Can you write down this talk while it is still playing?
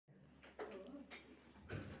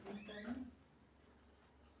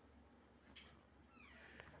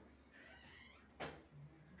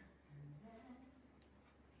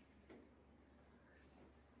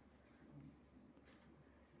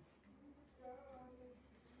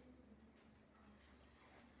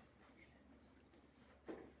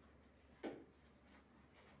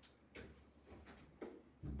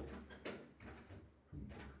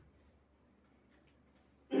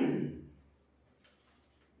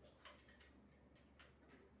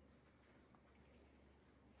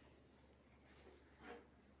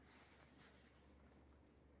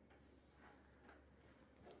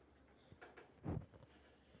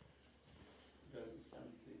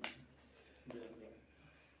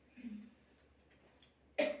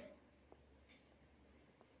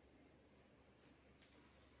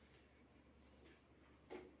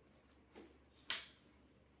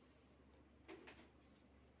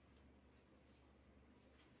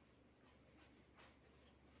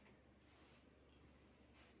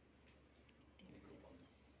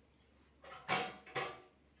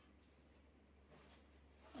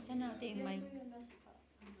Saan natin yung mic?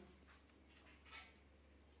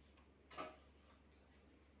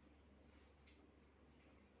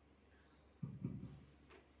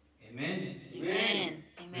 Amen. Amen.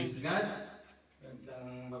 Praise God.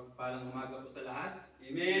 Isang mapagpalang umaga po sa lahat.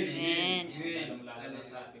 Amen. Amen. Lalong-lalo na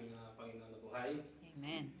sa ating Panginoon na buhay.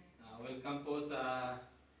 Amen. Welcome po sa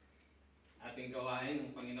ating gawain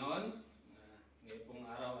ng Panginoon. Ngayon pong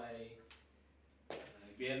araw ay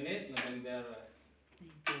Biyernes, November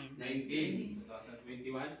 19,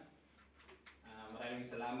 2021. Maraming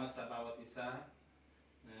salamat sa bawat isa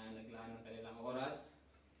na naglaan ng kanilang oras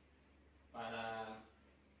para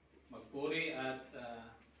magpuri at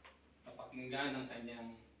kapakinggan ng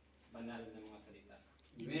kanyang banal na mga salita.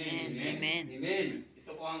 Amen. Amen. Amen.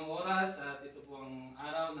 Ito po ang oras at ito po ang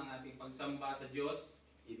araw ng ating pagsamba sa Diyos.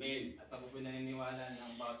 Amen. At ako po naniniwala na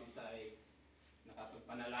ang bawat isa ay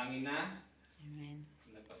nakapagpanalangin na. Amen.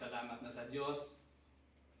 Nagpasalamat na sa Diyos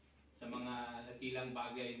sa mga dakilang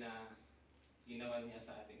bagay na ginawa niya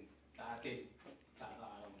sa atin sa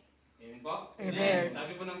araw-araw. Amen po? Amen.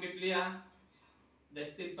 Sabi po ng Biblia, the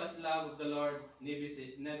steadfast love of the Lord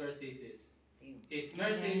never ceases. His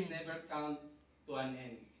mercies never count to an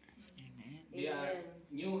end. Amen. They are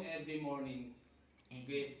new every morning.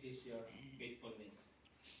 Great is your faithfulness.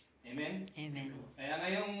 Amen? Amen. Kaya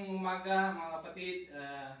ngayong umaga, mga kapatid,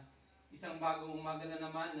 isang bagong umaga na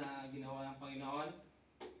naman na ginawa ng Panginoon.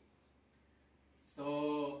 So,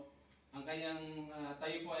 ang kanyang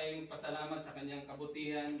tayo po ay pasalamat sa kanyang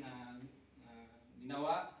kabutihan na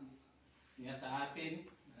ginawa niya sa atin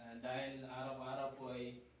dahil araw-araw po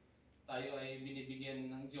ay tayo ay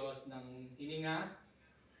binibigyan ng Diyos ng hininga,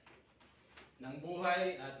 ng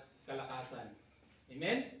buhay at kalakasan.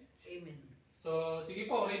 Amen? Amen. So, sige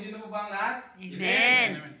po, ready na po ba ang lahat?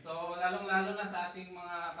 Amen. So, lalong-lalo na sa ating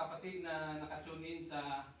mga kapatid na nakatune in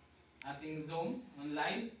sa ating Zoom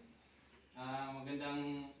online.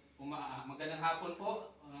 Magandang hapon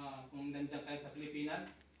po kung nandiyan kayo sa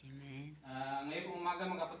Pilipinas. Amen. Ngayon pong umaga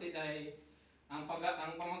mga kapatid ay ang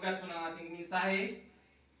pamagat po ng ating mensahe,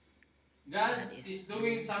 God is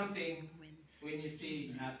doing something when you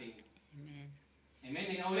see nothing. Amen. Amen.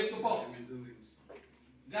 Inaulit ko po.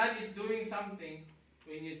 God is doing something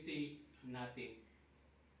when you see nothing.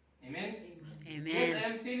 Amen? Amen. Yes,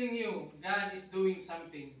 I am telling you, God is doing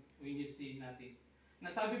something when you see nothing.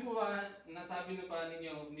 Nasabi na ba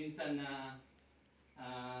ninyo minsan na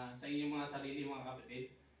sa inyong mga sarili mga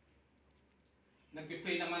kapatid?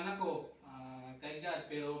 Nagpipray naman ako kay God,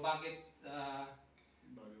 pero bakit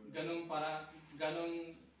ganun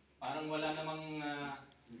parang wala namang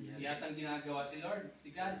yatang ginagawa si Lord, si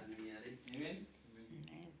God. Amen?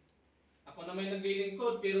 Ako na may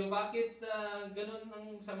naglilingkod, pero bakit ganun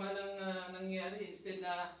ang sama ng nangyayari? Instead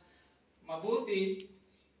na mabuti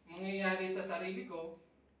mangyayari sa sarili ko,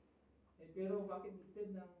 pero bakit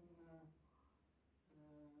instead ng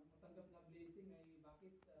matanggap na blessing ay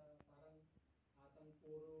bakit parang atang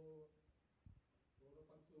puro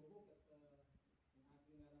pagsubok at ang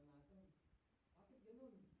ating naranasan? Bakit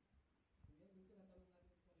ganun? Yan yung tinatanong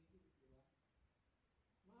natin sa sarili, di ba?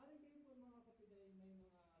 Maaaring kayo po mga kapatid ay may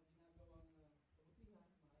mga ginagawang kabutihan,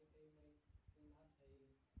 maaaring kayo may kung lahat ay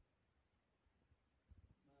mga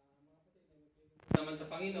kapatid ay maglilingkod naman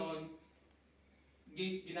sa Panginoon,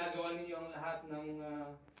 ginagawa ninyo ang lahat ng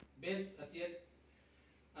best at yet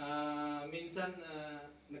minsan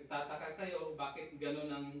nagtataka kayo bakit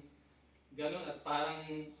ganun at parang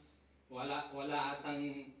wala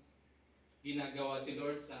atang ginagawa si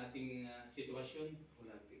Lord sa ating sitwasyon.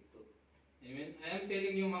 Wala ito. Amen. I am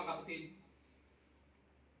telling you mga kapatid,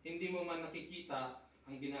 hindi mo man nakikita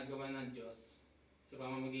ang ginagawa ng Diyos sa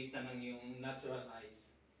pamamagitan ng iyong natural eyes.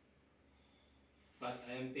 But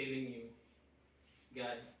I am telling you,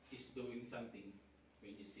 God is doing something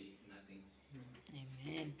when you see nothing.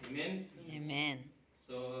 Amen. Amen? Amen.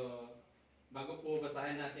 So, bago po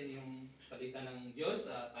basahin natin yung salita ng Diyos,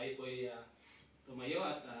 tayo po ay tumayo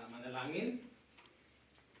at manalangin.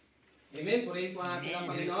 Amen. Purihin po natin ang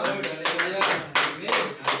Panginoon. Amen.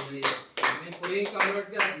 Amen. Purihin ka, Lord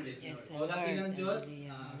God. Yes, O natin ng Diyos,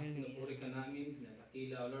 Hallelujah. pinupuri ka namin,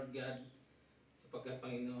 nakakila, Lord God, sapagkat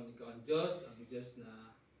Panginoon, Ikaw ang Diyos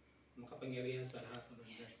na makapangyarihan sa lahat ng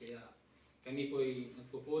Diyos. Kaya kami po ay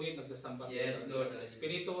nagpupuri, nagsasamba sa Lord, sa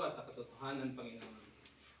Espiritu at sa katotohanan, Panginoon.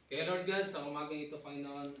 Kaya Lord God, sa umagang ito,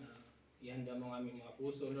 Panginoon, ihanda mo ang aming mga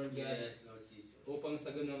puso, Lord God. Yes, Lord Jesus. Upang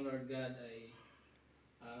sa ganun, Lord God, ay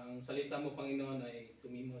ang salita mo, Panginoon, ay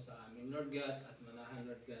tumimo sa amin, Lord God, at manahan,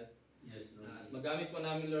 Lord God. Yes, Lord At Jesus. magamit po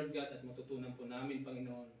namin, Lord God, at matutunan po namin,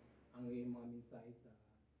 Panginoon, ang iyong mga mensahe sa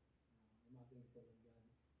umagang ito, Lord God.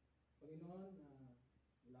 Panginoon,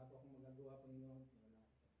 wala po akong magagawa, Panginoon,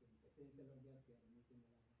 wala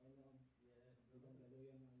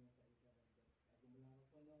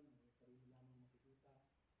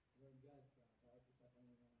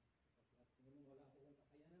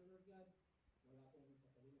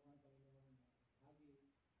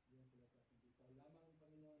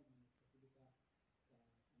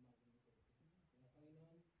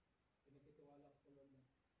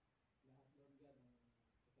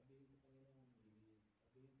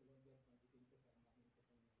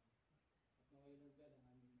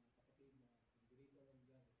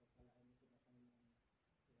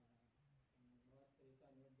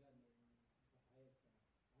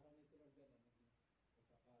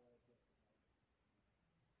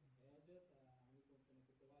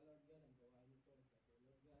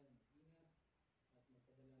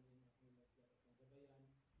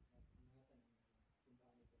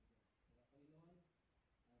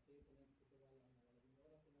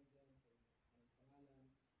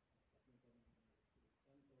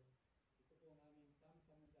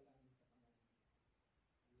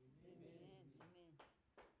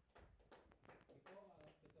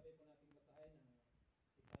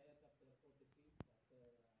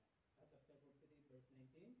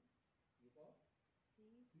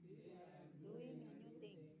See, I am doing a new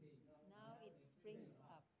thing. Now it springs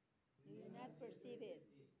up. Do you not perceive it?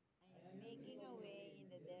 I am making a way in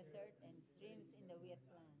the desert and streams in the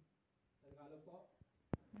wasteland.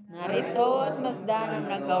 Narito at masdan ang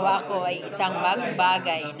nagawa ko ay isang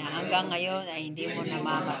bagay na hanggang ngayon ay hindi mo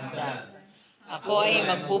namamasdan. Ako ay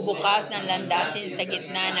magbubukas ng landasin sa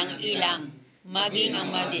gitna ng ilang, maging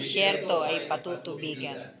ang madisyerto ay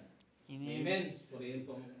patutubigan. Amen. Amen. Purihin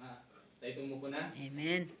po. Tayo po muna.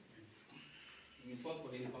 Amen. Amen po.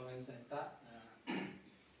 Purihin po ang salita.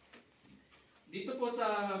 Dito po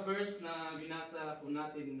sa verse na binasa po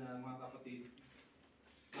natin, mga kapatid,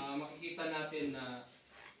 makikita natin na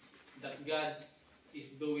that God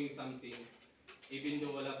is doing something even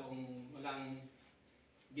though walang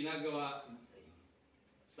ginagawa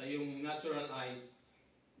sa yung natural eyes,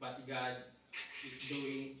 but God is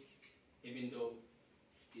doing even though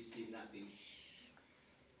you see nothing.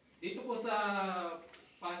 Dito po sa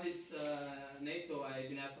passage na ito ay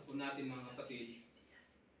binasa po natin, mga kapatid,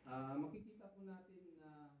 makikita po natin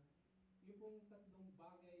na yung pong tatlong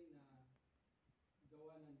bagay na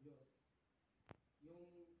gawa ng Diyos. Yung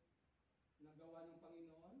nagawa ng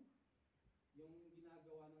Panginoon, yung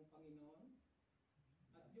ginagawa ng Panginoon,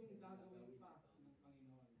 at yung gagawin pa ng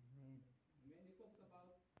Panginoon. Amen. It talks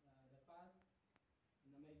about the past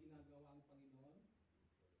na may ginagawa ang Panginoon,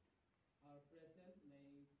 our present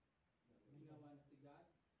may ginawa na si God,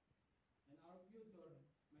 and our future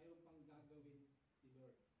mayroon pang gagawin si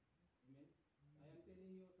Lord. Amen. I am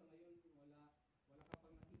telling you, sa ngayon wala ka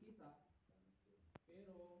pang nakikita,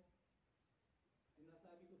 pero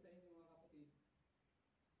sinasabi ko sa inyo, mga kapatid,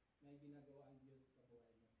 may ginagawa ang Diyos sa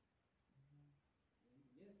buhay mo.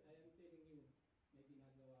 Yes, I am telling you, may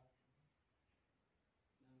ginagawa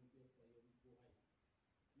ng Diyos sa iyong buhay.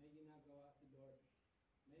 May ginagawa si Lord.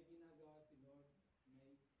 May ginagawa si Lord.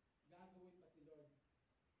 May gagawin pa si Lord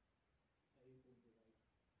sa iyong buhay.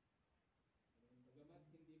 Bagamat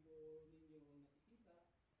hindi po ninyo nakikita,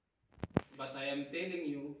 but I am telling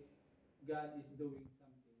you, God is doing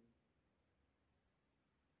something.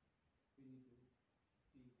 We need to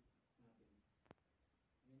see natin.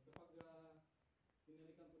 Kapag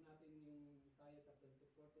pinalikan po natin yung Isaiah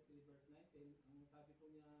 43 verse 19, ang sabi po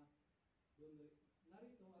niya doon,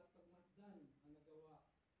 narito at pagmasdan ang nagawa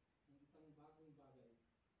ng isang bagong bagay.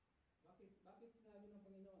 Bakit sinabi ng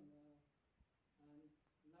Panginoon na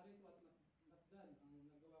narito at masdan ang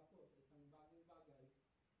nagawa ko sa isang bagong bagay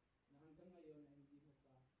na hanggang ngayon ay hindi mo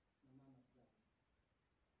pa namamasdan?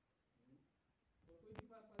 So pwede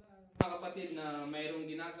pa pala, mga kapatid, na mayroong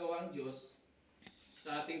ginagawa ang Diyos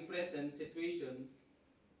sa ating present situation.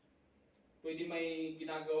 Pwede may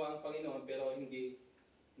ginagawa ang Panginoon pero hindi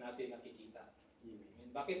natin nakikita. Amen.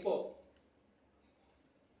 Bakit po?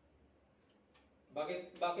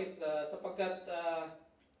 Bakit? Sapagkat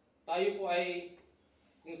tayo po ay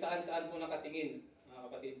kung saan-saan po nakatingin, mga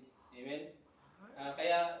kapatid. Amen?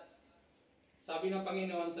 Kaya sabi ng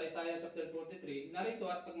Panginoon sa Isaiah 43, narito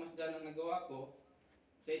at pagmasdan ang nagawa ko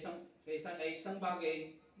sa isang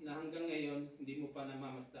bagay na hanggang ngayon hindi mo pa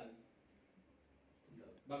namamasdan.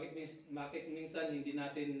 Bakit minsan hindi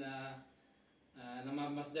natin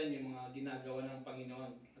namamasdan yung mga ginagawa ng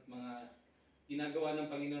Panginoon at mga ginagawa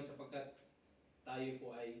ng Panginoon sapagkat tayo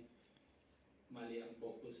po ay mali ang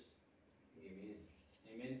focus. Amen.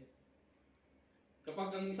 Amen.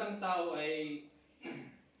 Kapag ang isang tao ay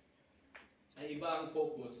iba ang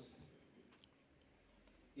focus,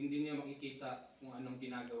 hindi niya makikita kung anong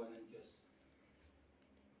ginagawa ng Diyos.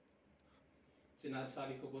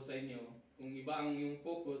 Sinasabi ko po sa inyo, kung iba ang iyong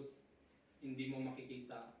focus, hindi mo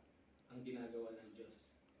makikita ang ginagawa ng Diyos.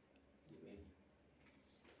 Amen.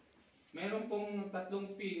 Mayroon pong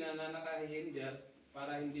tatlong P na nakahinder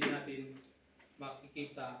para hindi natin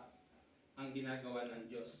makikita ang ginagawa ng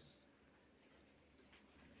Diyos.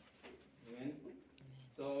 Amen?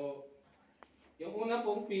 So, yung una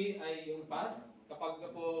pong P ay yung past. Kapag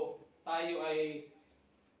po tayo ay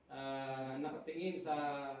nakatingin sa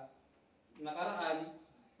nakaraan,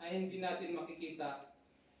 ay hindi natin makikita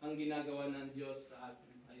ang ginagawa ng Diyos sa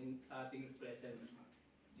ating present.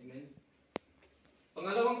 Amen?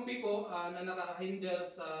 Pangalawang P po na nakahinder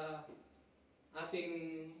sa ating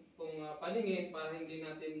paningin para hindi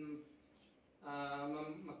natin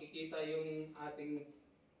makikita yung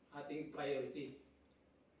ating priority.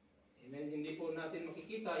 Amen? Hindi po natin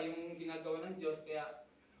makikita yung ginagawa ng Diyos, kaya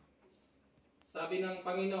sabi ng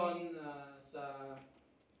Panginoon sa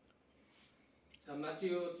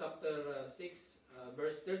Matthew chapter 6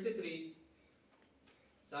 verse 33,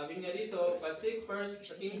 sabi niya dito, "But seek first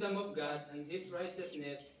the kingdom of God and His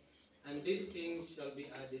righteousness, and these things shall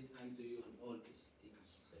be added unto you." All these things.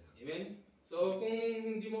 Amen? So kung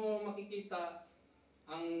hindi mo makikita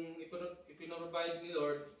ang ipinrovide ni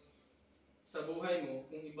Lord sa buhay mo,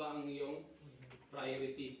 kung iba ang iyong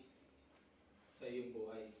priority sa iyong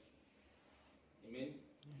buhay. Amen?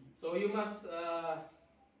 So you must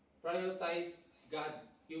prioritize God.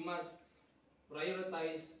 You must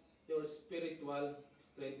prioritize your spiritual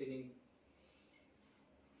strengthening.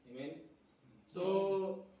 Amen?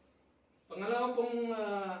 So, pangatlo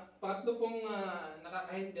pong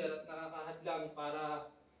nakakahinder at nakakahadlang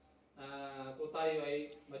para po tayo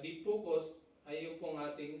ay ma-deep focus ay yung pong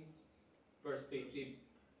ating perspective.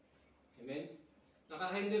 Amen?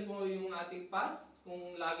 Nakakahinder po yung ating past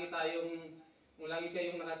kung lagi kayong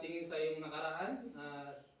nakatingin sa iyong nakaraan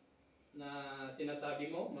na sinasabi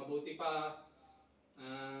mo, mabuti pa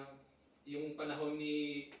yung panahon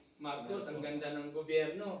ni Marcos, ang ganda ng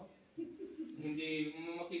gobyerno. Hindi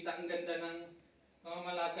mo makita ang ganda ng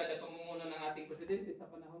pamamalakad at pamumuno ng ating presidente sa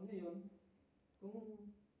panahon ngayon. Kung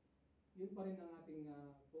yun pa rin ang ating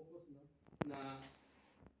focus, no? Na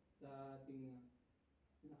sa ating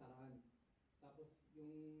nakaraan. Tapos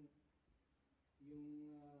yung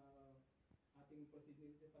ating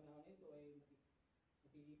presidente sa panahon ito ay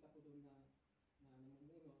nakikita ko doon na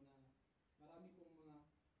namumuno na marami pong mga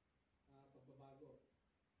pagbabago.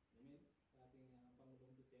 Amen? Sa ating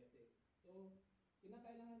Pangulong Duterte. So,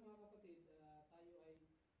 kinakailangan mga kapatid, tayo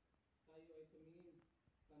ay tumingin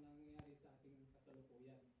sa nangyayari sa ating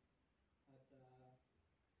kasalukuyan. At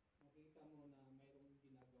makita mo na mayroong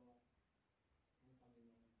ginagawa ng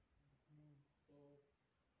Panginoon. So,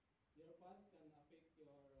 your past can affect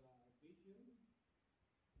your vision,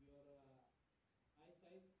 your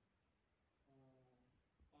eyesight,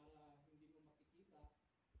 para hindi mo makikita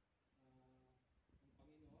ang Panginoon. At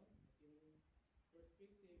yung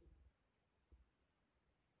perspective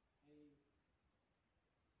ay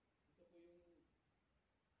ito po yung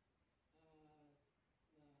na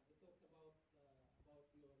it talks about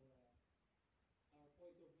your our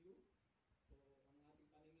point of view. So, ang ating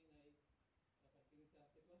paningin ay dapat tingin sa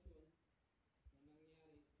sitwasyon na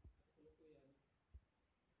nangyayari sa kasalukuyan,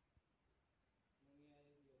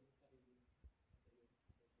 nangyayari yun sa sarili at sa iyong puso.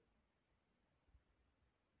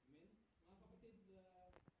 Amen? Mga kapatid,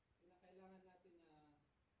 kinakailangan natin na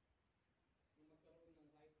magkaroon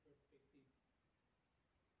ng right perspective.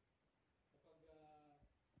 Kapag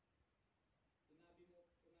sinabi mo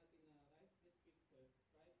po natin na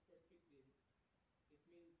right perspective, it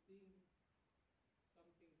means seeing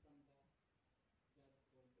something from the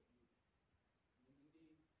God's point of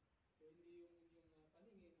view. Hindi yung inyong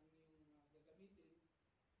paningin ang iyong gagamitin,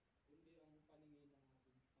 kundi ang paningin ng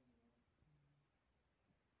ating Panginoon.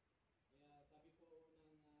 Kaya sabi po ng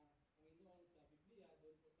Panginoon sa Biblia,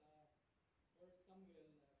 doon po sa 1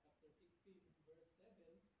 Samuel chapter 16 verse 7,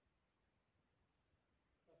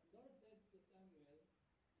 but Lord said to Samuel,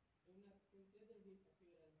 do not consider his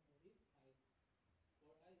appearance or his height,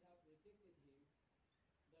 for I have rejected him.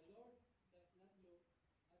 The Lord does not look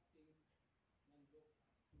at things man looks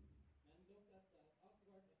at. Man looks at the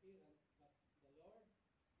outward appearance, but the Lord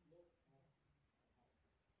looks at the heart.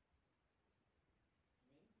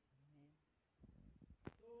 Amen? Amen.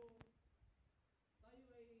 So, tayo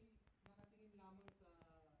ay nakatingin lamang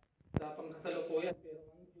sa pangkasalukuyan, pero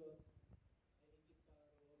ang Diyos ay higit pa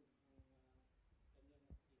roon ang kanyang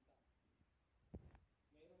nakikita.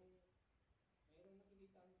 Mayroong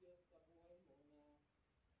nakikita ang Diyos sa buhay mo na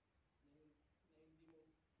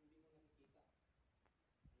hindi mo nakikita.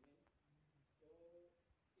 Amen? So,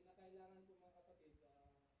 kinakailangan po mga kapatid,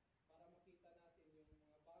 para makita natin yung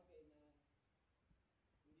mga bagay na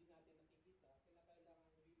hindi natin nakikita, kinakailangan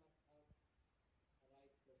we must have a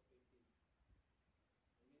right perspective.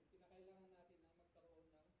 Amen? Kinakailangan natin na magkaroon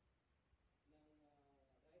ng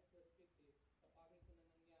right perspective sa pangit na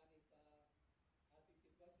nangyari sa ating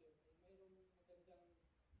sitwasyon ay mayroong magandang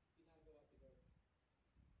ginagawa si Lord.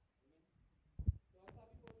 Amen? So, ang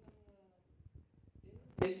sabi po ng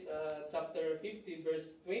Genesis chapter 50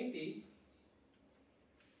 verse 20,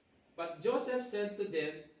 but Joseph said to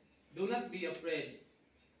them, do not be afraid.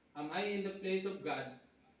 Am I in the place of God?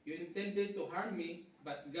 You intended to harm me,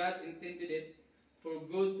 but God intended it for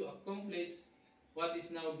good to accomplish what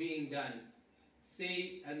is now being done.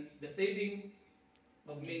 And the saving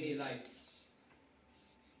of many lives.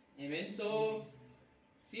 Amen? So,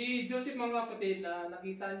 si Joseph mga kapatid,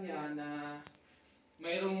 nakita niya na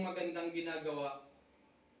mayroong magandang ginagawa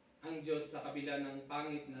ang Diyos sa kabila ng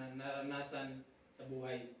pangit na naranasan sa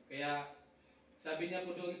buhay. Kaya, sabi niya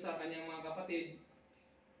po doon sa kanyang mga kapatid,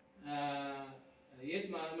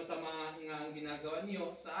 yes, masama nga ang ginagawa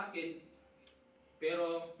niyo sa akin,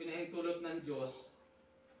 pero pinahintulot ng Diyos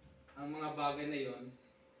ang mga bagay na yon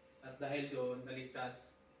At dahil doon,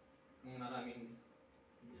 naligtas ng maraming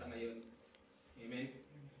sa ngayon. Amen?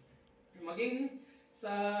 Maging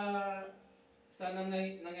sa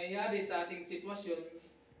nangyayari sa ating sitwasyon,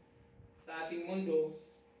 sa ating mundo,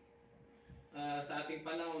 sa ating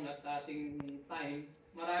panahon at sa ating time,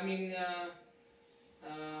 maraming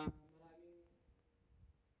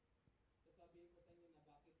sasabihin ko sa inyo na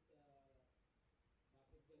bakit ganun ang nangyayari,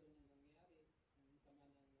 ang sama ng sama na nangyayari sa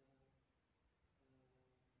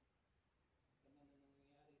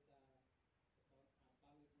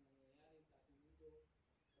pangit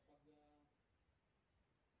na nangyayari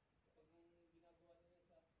sa ating mundo kapag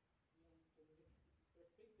kapag ang ginagawa nila sa yung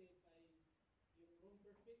perspective ay yung wrong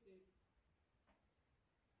perspective,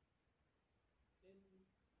 then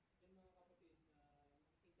mga kapatid,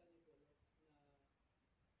 makikita niyo po na yung nangyayari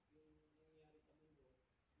sa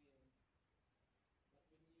mundo ngayon.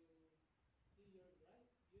 But when you see your right,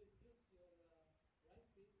 you use your right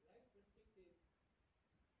perspective,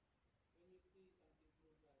 when you see something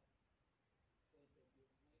through God's point of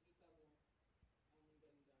view, makikita mo ang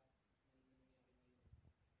ganda ng nangyayari ngayon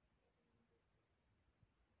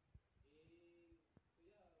sa ating mundo.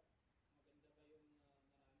 Kuya, maganda ba yung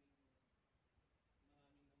maraming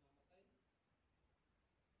namamatay?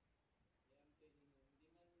 I'm telling you,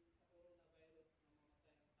 hindi man sa coronavirus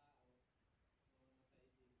namamatay ang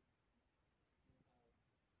tao,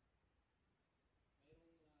 namamatay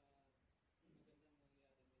din yung tao. Mayroong magandang nangyayari ngayon.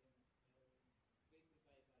 Mayroong great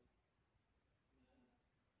revival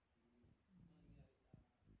na mangyayari sa mundo.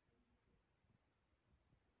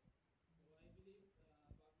 So I believe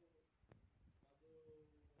bago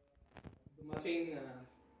dumating,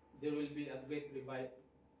 there will be a great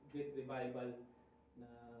revival na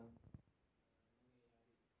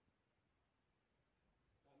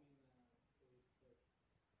nangyayari coming to His church.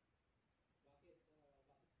 Bakit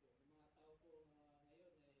po? Ang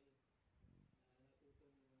mga tao po ngayon ay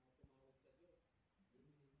natutong tumawag sa Diyos.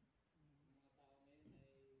 Ang mga tao ngayon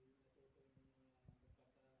ay natutong magbasa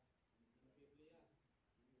ng Biblia.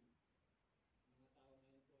 Ang mga tao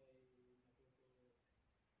ngayon po ay natuto na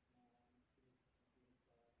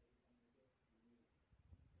makinig sa salita ng Diyos.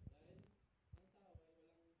 Dahil ang tao ay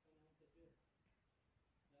walang panahon sa Diyos.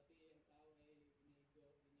 Dati ang tao ay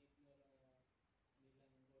ini-ignore nilang Word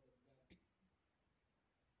of God.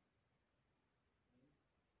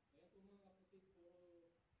 Kaya po mga kapatid, puro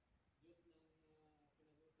Diyos ng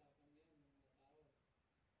pinag-uusapan ngayon ng mga tao.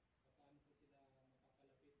 Paano po sila makakalapit sa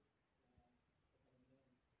Panginoon.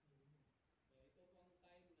 Kaya ito po ang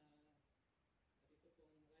time at ito po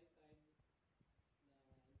ang right time na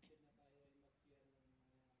instead na tayo ay mag-share ng mga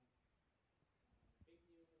fake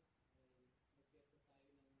news, ay mag-share po tayo ng good news sa Panginoon. Instead na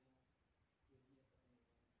mag-share tayo ng walang kwenta-kwentang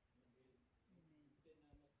salita, it's about time to share the good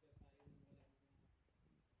news sa other people.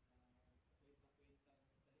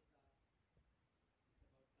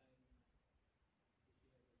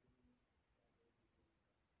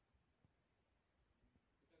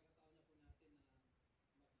 Pagkakataon na po natin na mag-share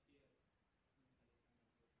ng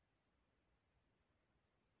salita ng Diyos.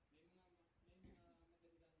 May mga magandang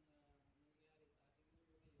nangyayari sa ating mundo ngayon.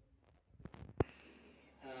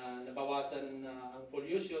 Nabawasan ang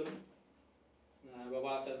pollution,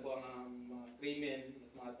 nabawasan po ang mga krimen,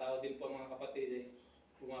 mga tao din po, mga kapatid,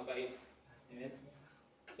 bumabait. Amen?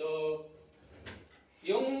 So,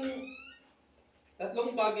 yung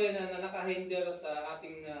tatlong bagay na nakahinder sa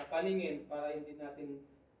ating paningin para hindi natin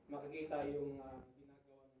makikita yung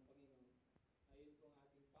ginagawa ng Panginoon, ayun po ang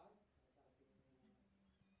ating past,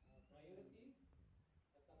 at ating priority,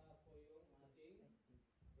 at saka po yung ating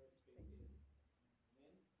perspective.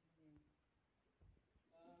 Amen?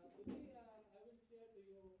 Today, I will share to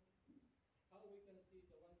you how we can see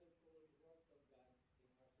the wonderful works of God in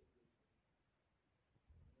our situation.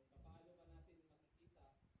 Paano ba natin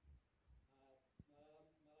makikita at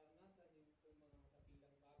maranasan yung mga dakilang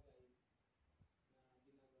bagay na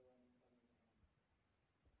ginagawa ng Panginoon in our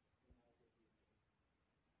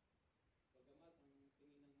situation. Bagamat ang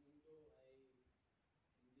tingin ng mundo ay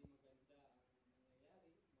hindi maganda ang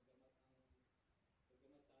nangyayari,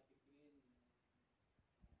 bagamat sa ating tingin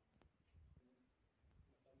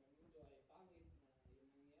mata ng mundo ay pangit na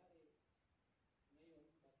yung nangyayari ngayon,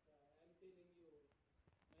 but I'm telling you,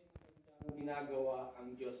 may magandang ginagawa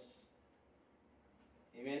ang Diyos.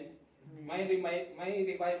 Amen? May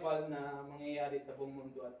revival na mangyayari sa buong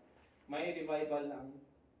mundo at may revival na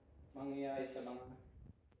mangyayari sa mga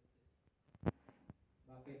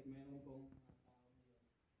bakit meron pong mga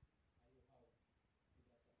tao ngayon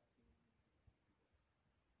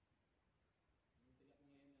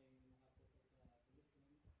ayuhaw sila sa ating sila po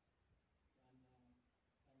ngayon ay nakapokus sa solusyon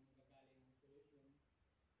saan manggagaling ang solusyon,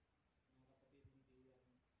 mga kapatid, hindi yan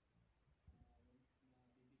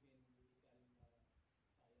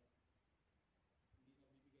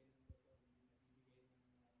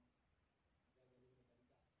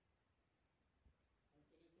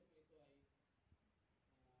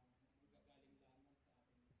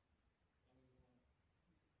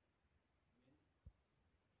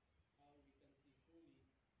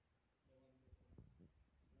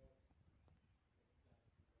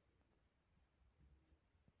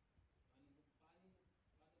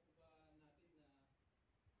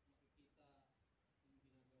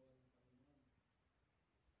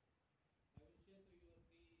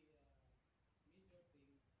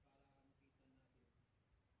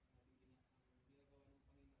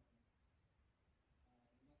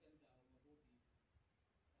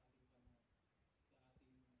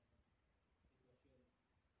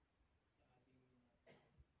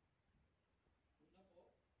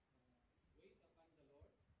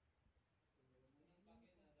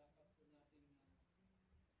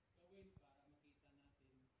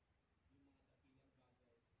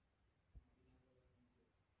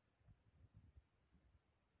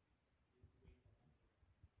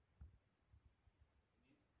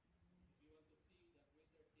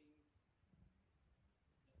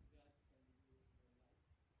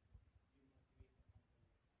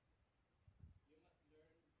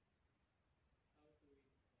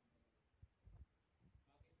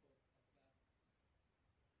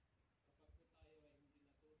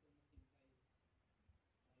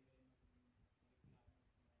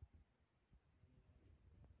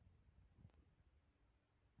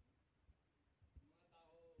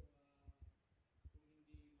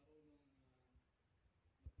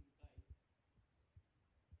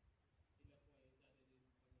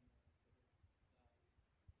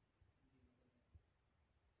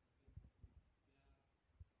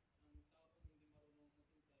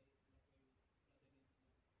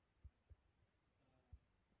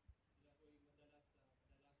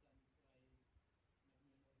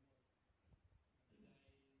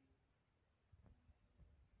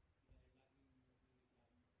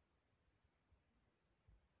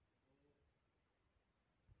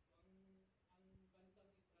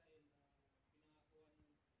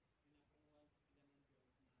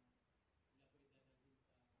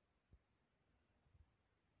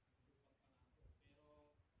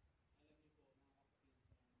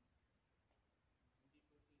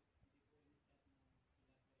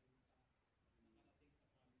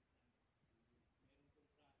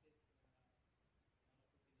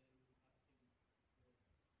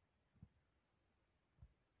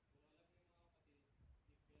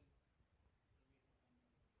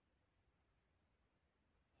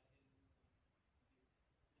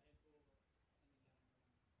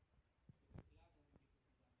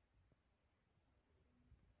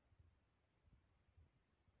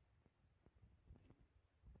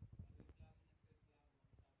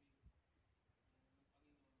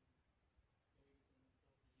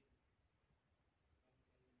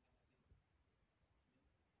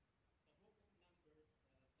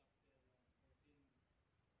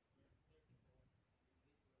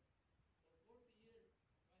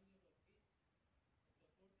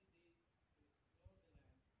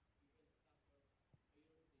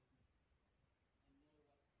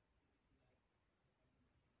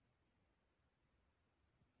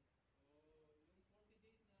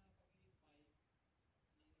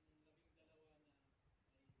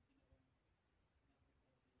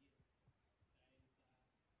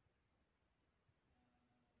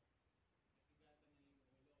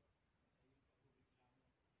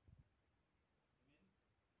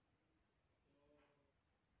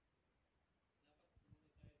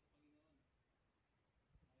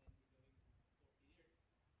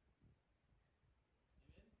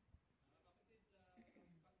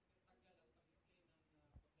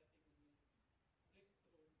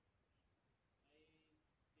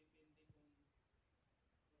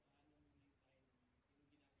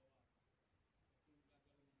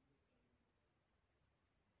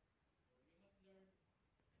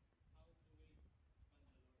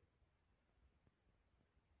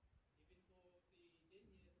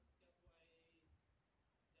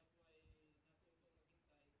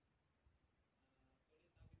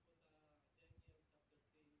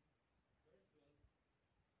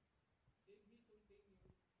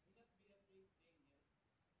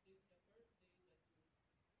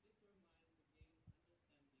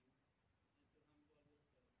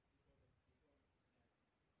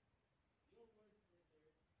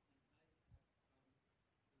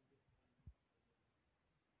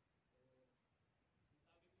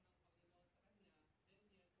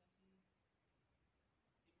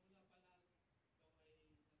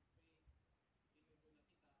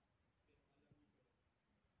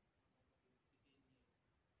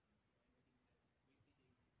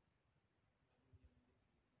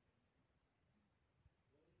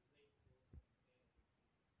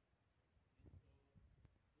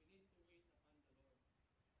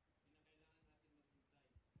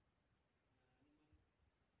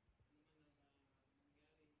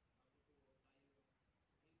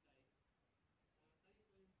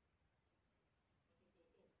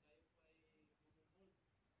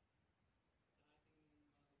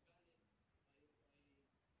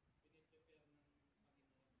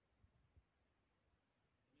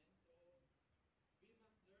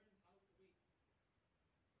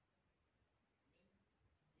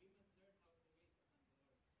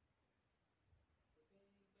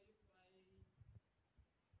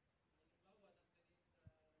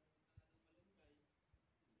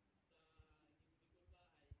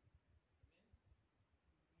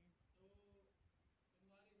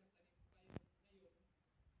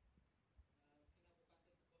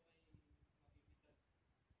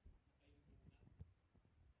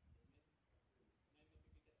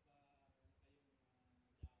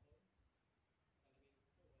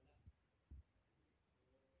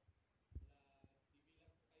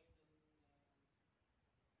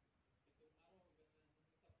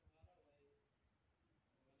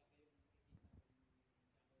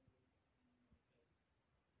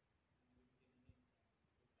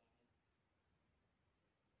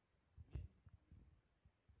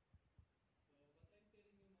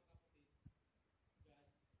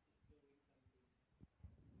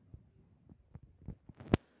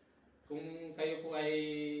Kung kayo po ay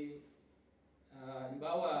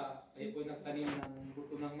halimbawa, kayo po nagtanim ng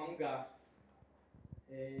buto ng mangga,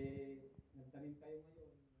 nagtanim kayo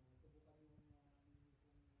ngayon, subukan mo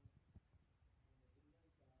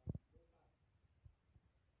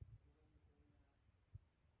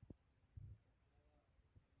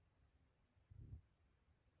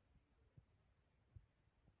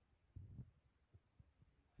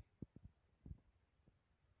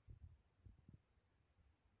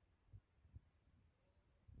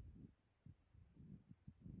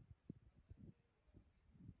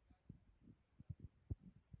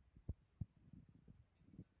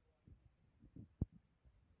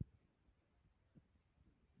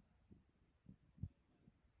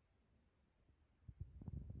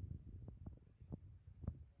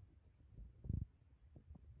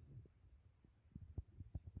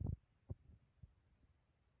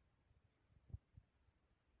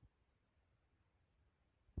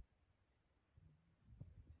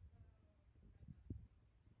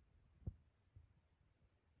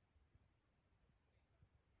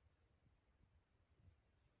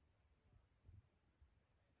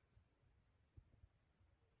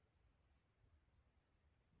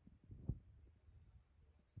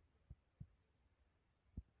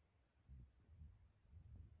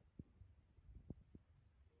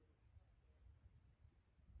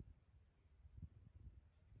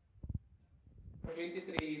Psalm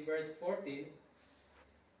 23 verse 14,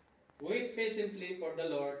 wait patiently for the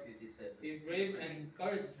Lord, be brave and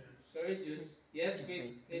courageous, yes,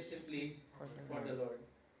 wait patiently for the Lord.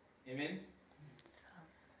 Amen?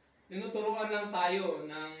 Tinuturuan lang tayo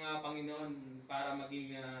ng Panginoon para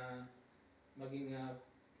maging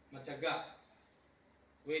matyaga.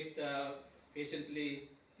 Wait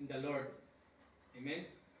patiently in the Lord. Amen?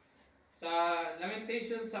 Sa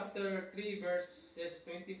Lamentation chapter 3 verses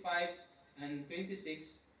 25 and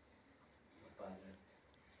 26,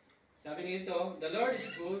 sabi nito, the Lord is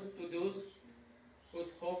good to those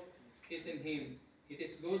whose hope is in Him. It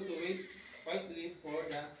is good to wait quietly for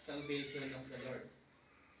the salvation of the Lord.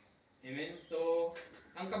 Amen? So,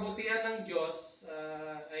 ang kabutihan ng Diyos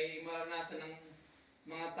ay maranasan ng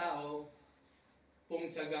mga tao kung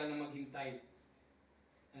tiyaga na maghintay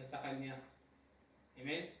sa Kanya.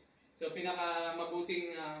 Amen? So,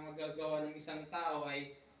 pinakamabuting magagawa ng isang tao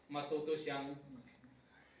ay matuto siyang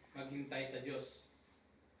maghintay sa Diyos.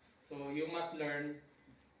 So, you must learn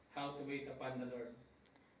how to wait upon the Lord.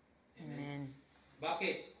 Amen?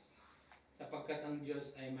 Bakit? Sapagkat ang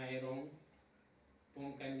Diyos ay mayroong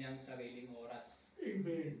kung kanyang sariling oras.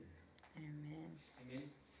 Amen.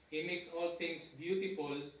 Amen. He makes all things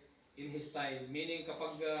beautiful in His time. Meaning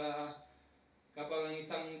kapag ang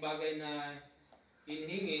isang bagay na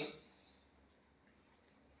hinihingi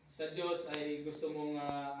sa Diyos ay gusto mong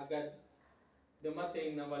agad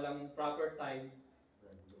dumating na walang proper time,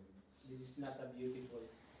 this is not a beautiful.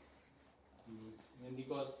 And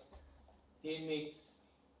because He makes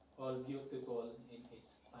all beautiful in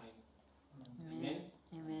His time. Amen?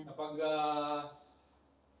 Amen. Kapag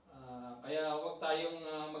kaya huwag tayong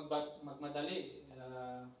magmadali.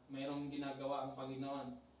 Mayroong ginagawa ang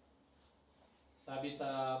Panginoon. Sabi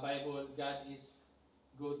sa Bible, God is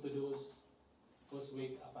good to those who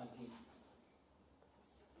wait upon Him.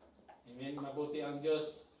 Amen? Mabuti ang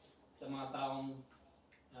Diyos sa mga taong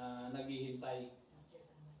naghihintay.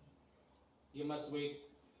 You must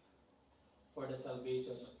wait for the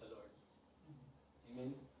salvation of the Lord.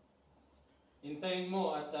 Amen? Hintayin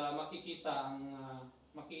mo at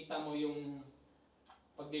makita mo yung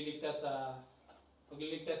pagliligtas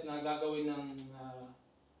na gagawin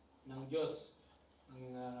ng Diyos,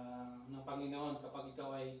 ng Panginoon kapag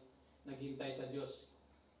ikaw ay naghintay sa Diyos.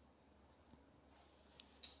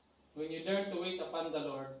 When you learn to wait upon the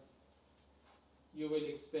Lord, you will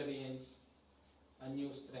experience a new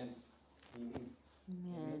strength. Amen.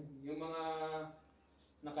 Yung mga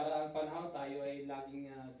nakaraang panahon tayo ay laging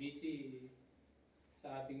busy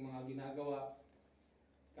sa ating mga ginagawa.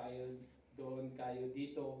 Kayo doon, kayo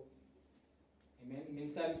dito. Amen.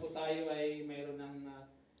 Minsan po tayo ay mayroon ng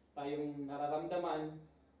tayong nararamdaman,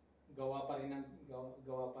 gawa pa rin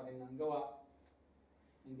ng gawa.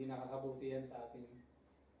 Hindi nakakabuti yan sa ating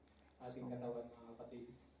katawan, mga kapatid.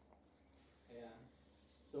 Kaya,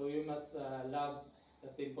 so you must love the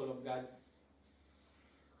temple of God.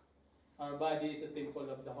 Our body is a temple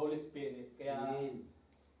of the Holy Spirit. Kaya,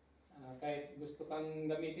 kahit gusto kang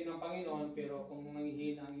gamitin ng Panginoon, pero kung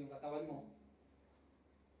nanghihina ang iyong katawan mo,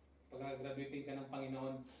 pag-graduating ka ng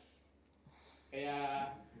Panginoon. Kaya,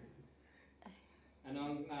 ano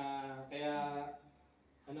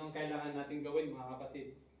ang kailangan natin gawin, mga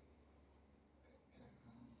kapatid?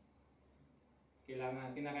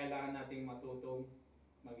 kinakailangan nating matutong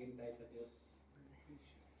maghintay sa Diyos.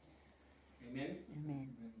 Amen? Amen.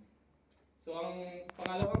 So ang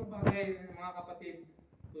pangalawang bagay mga kapatid,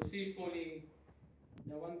 to see fully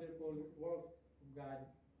the wonderful works of God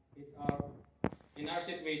is in our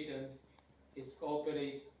situation is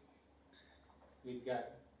cooperate with God.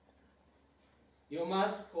 You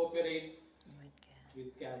must cooperate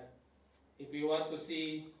with God. If we want to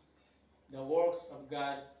see the works of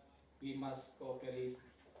God, we must cooperate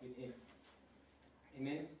with Him.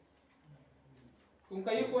 Amen? Kung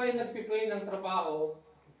kayo po ay nagpipray ng trabaho,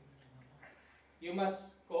 you must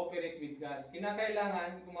cooperate with God.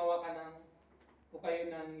 Kinakailangan gumawa ka po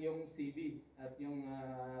kayo ng yung CV at yung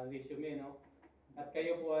resume, no? At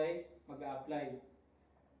kayo po ay mag-a-apply.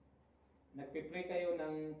 Nagpipray kayo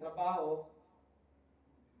ng trabaho,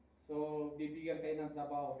 so bibigyan kayo ng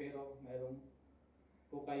trabaho pero mayroon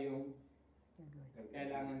po kayong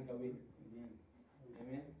kailangan gawin.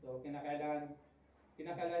 Amen? So kinakailangan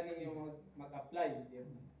ninyo mag-apply.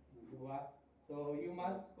 Diba? So you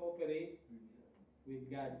must cooperate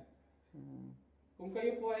with God. Kung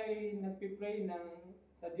kayo po ay nagpipray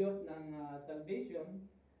sa Diyos ng salvation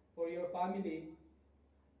for your family,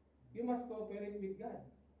 you must cooperate with God.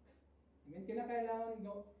 Amen? Kinakailangan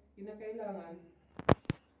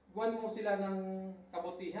gawan mo sila ng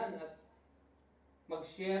kabutihan at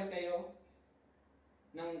mag-share kayo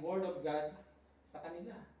ng Word of God sa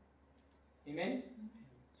kanila. Amen?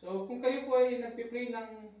 So, kung kayo po ay nagpipray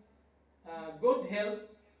ng good health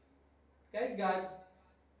kay God,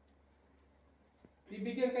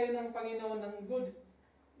 bibigyan kayo ng Panginoon ng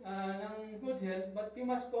good health, but you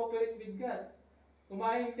must cooperate with God.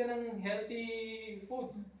 Kumain ka ng healthy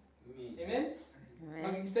foods. Amen?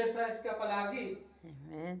 Mag-exercise ka palagi.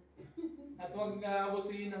 Amen. At huwag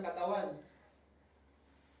abusuhin ng katawan.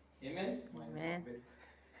 Amen? Amen.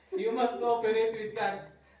 You must cooperate with God.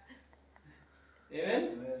 Amen?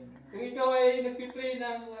 Kung ikaw ay nagpipray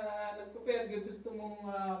nagpipray at gusto mong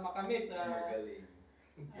makamit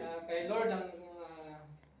kay Lord ang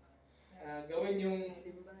gawin yung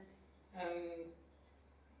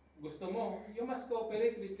gusto mo, you must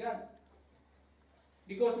cooperate with God.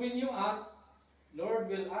 Because when you act, Lord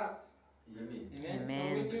will act. Amen.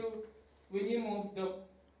 Amen. So when you move,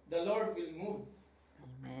 the Lord will move.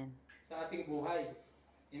 Amen. Sa ating buhay.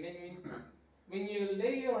 Amen. When you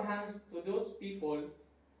lay your hands to those people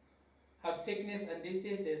have sickness and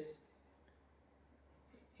diseases,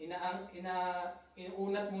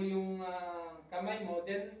 inuunat mo yung kamay mo,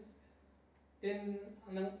 then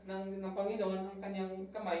ng Panginoon ang kanyang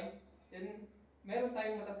kamay, then meron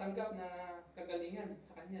tayong matatanggap na kagalingan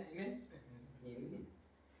sa kanya. Amen?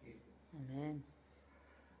 Amen.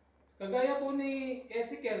 Kagaya po ni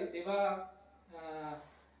Ezekiel, di ba?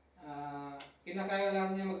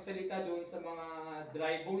 Kinakailangan niya magsalita doon sa mga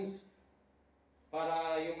dry bones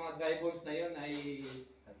para yung mga dry bones na yun ay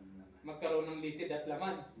magkaroon ng litid at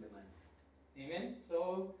laman. Amen?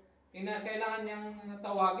 So, kinakailangan niyang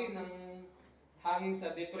tawagin ng hangin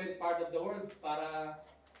sa different part of the world para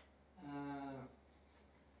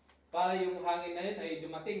yung hangin na yun ay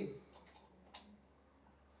dumating.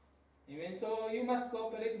 Amen? So, you must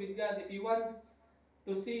cooperate with God. If you want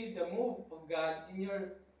to see the move of God in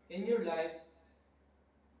your life,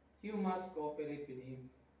 you must cooperate with Him.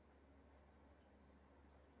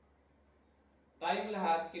 Tayong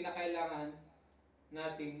lahat, kinakailangan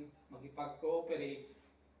nating makipag-cooperate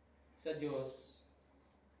sa Diyos.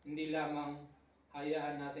 Hindi lamang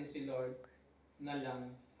hayaan natin si Lord na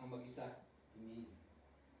lang ang mag-isa. Amen.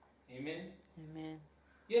 Amen? Amen.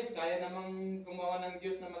 Yes, kaya namang gumawa ng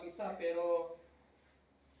Diyos na mag-isa, pero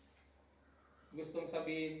gusto kong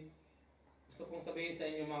sabihin sa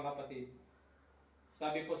inyo mga kapatid.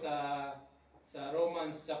 Sabi po sa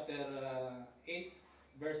Romans chapter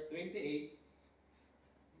 8 verse 28,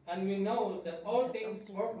 and we know that all things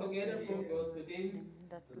work together for good to them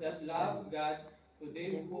that love God, to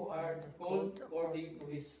them who are called according to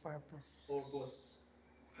His purpose.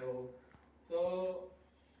 So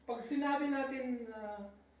pag sinabi natin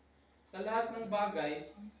sa lahat ng bagay,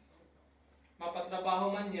 mapatrabaho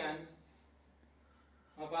man yan,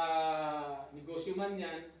 mapanegosyo man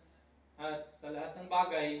yan, at sa lahat ng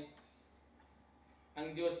bagay,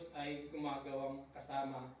 ang Diyos ay gumagawang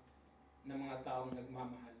kasama ng mga taong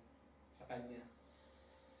nagmamahal sa Kanya.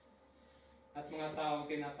 At mga taong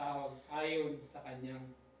tinatawag ayon sa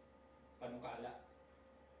Kanyang panukala.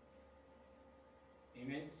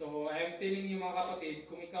 Amen? So, I am telling you mga kapatid,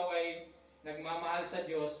 kung ikaw ay nagmamahal sa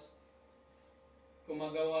Diyos,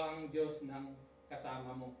 gumagawa ang Diyos ng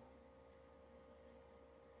kasama mo.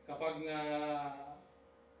 Kapag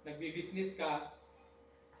nagbi-business ka,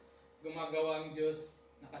 gumagawa ang Diyos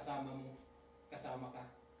na kasama ka.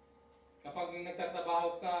 Kapag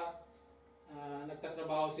nagtatrabaho ka,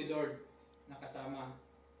 nagtatrabaho si Lord na kasama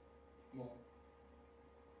mo.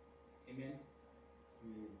 Amen?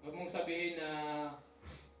 Huwag mong sabihin na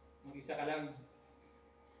mag-isa ka lang.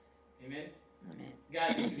 Amen? Amen.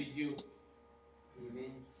 God is with you.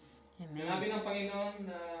 Amen. Sinabi ng Panginoon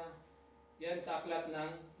na yan sa aklat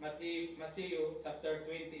ng Matthew chapter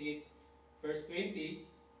 28 verse 20,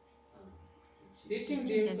 teaching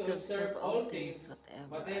them to observe all things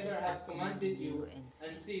whatever I have commanded you, and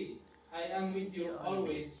see, I am with you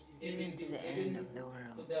always, even to the end of the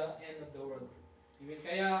world. To the end of the world. Amen.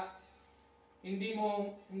 Kaya hindi mo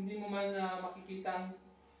man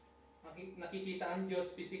nakikita ang Diyos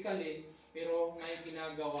physically, pero may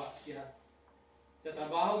ginagawa siya sa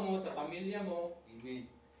trabaho mo, sa pamilya mo, Amen.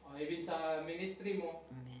 o even sa ministry mo.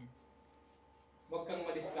 Amen. Huwag kang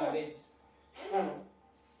ma-discourage.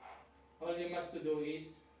 All you must to do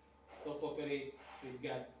is to cooperate with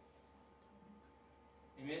God.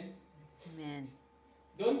 Amen? Amen.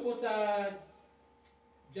 Doon po sa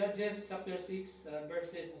Judges chapter 6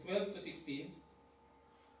 verses 12 to 16,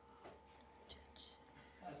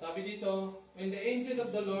 sabi dito, when the angel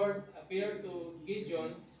of the Lord appeared to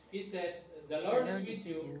Gideon, he said, "The Lord is with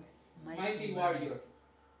you, mighty warrior."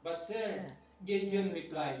 But Sir, Gideon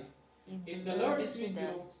replied, "If the Lord is with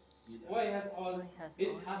you, why has all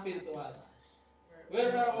this happened to us?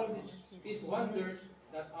 Where are all these wonders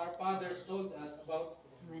that our fathers told us about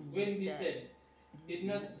when we said, did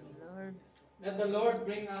not the Lord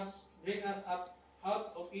bring us up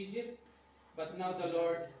out of Egypt? But now the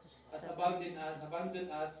Lord has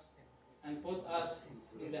abandoned us and put us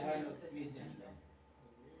in the hand of Midian."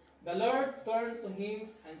 The Lord turned to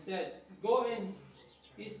him and said, "Go and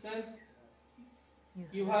stand.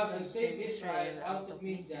 You have saved Israel out of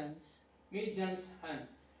Midian's hand.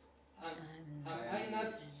 Am I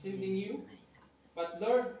not sending you?" But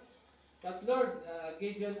Lord,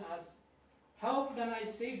 Gideon asked, "How can I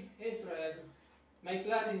save Israel? My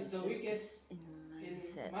clan is the weakest in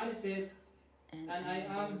Manasseh, and I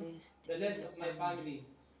am the least of my family."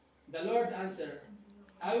 The Lord answered,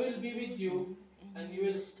 "I will be with you, and you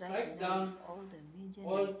will strike down all the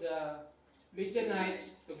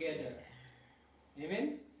Midianites together."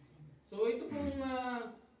 Amen? So ito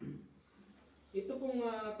pong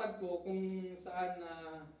tagpo kung saan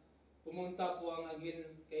pumunta po ang agin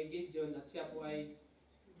kay Gideon at siya po ay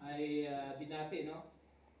binati, no?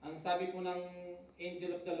 Ang sabi po ng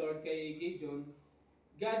angel of the Lord kay Gideon,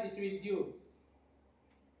 "God is with you."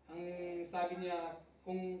 Ang sabi ni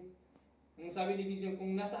Gideon,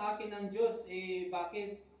 kung nasa akin ang Diyos,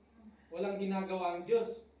 bakit walang ginagawa ang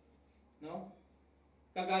Diyos? No?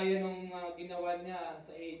 Kagaya nung ginawa niya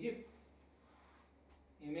sa Egypt.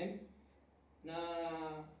 Amen? Na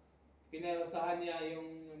pinarusahan niya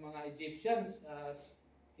yung mga Egyptians at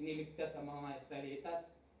iniligtas ang mga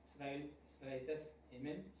Israelites.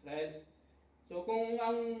 Amen? Israels. So kung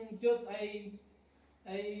ang Diyos ay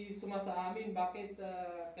sumasa amin, bakit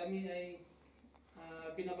kami ay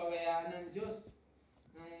pinapabayaan ng Diyos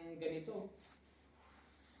ng ganito?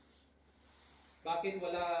 Bakit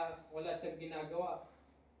wala siyang ginagawa?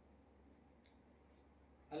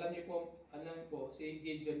 Alam niyo po, si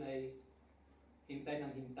Gideon ay hintay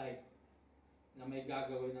ng hintay na may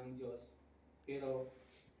gagawin ng Diyos. Pero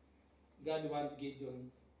God want Gideon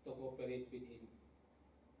to cooperate with him.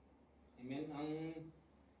 Amen?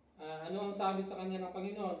 Ano ang sabi sa kanya ng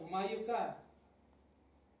Panginoon? "Umayo ka.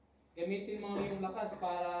 Gamitin mo yung lakas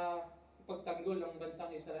para ipagtanggol ang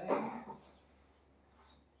bansang Israel."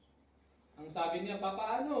 Ang sabi niya,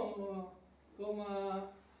 papaano kung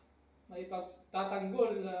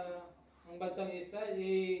maipagtatanggol ang bansang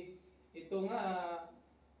Israel? Ito nga,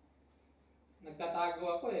 nagtatago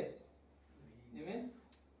ako eh. Amen?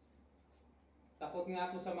 Takot nga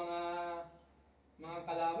ako sa mga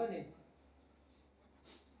kalaban eh.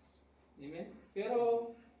 Amen?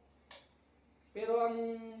 Pero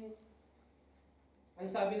ang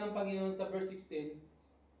sabi ng Panginoon sa verse 16,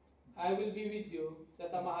 "I will be with you,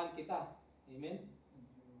 sasamahan kita." Amen?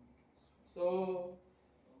 So,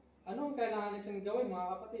 anong kailangan natin gawin,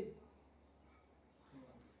 mga kapatid?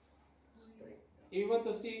 If you want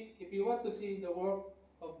to see the work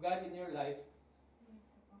of God in your life,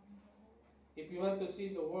 if you want to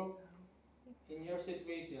see the work in your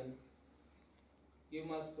situation, you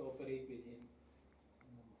must cooperate with Him.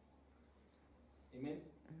 Amen?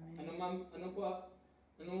 Ano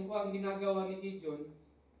po ang ginagawa ni Gideon?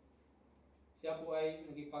 Siya po ay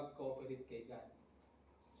nagipag-cooperate kay God.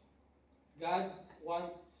 God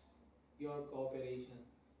wants your cooperation.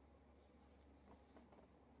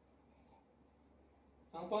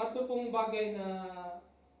 Ang pangatlo pong bagay na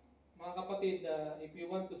mga kapatid, if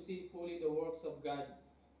you want to see fully the works of God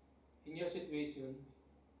in your situation,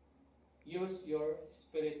 use your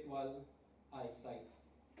spiritual eyesight.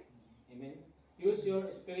 Amen? Use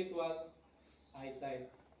your spiritual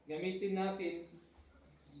eyesight. Gamitin natin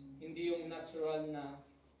hindi yung natural na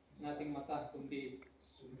nating mata, kundi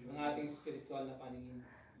ang ating spiritual na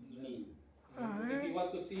paningin. If you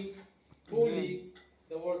want to see fully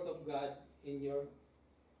the works of God in your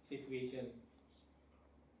situation.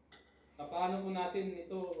 Paano po natin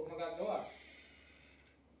ito magagawa?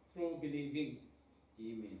 Through believing.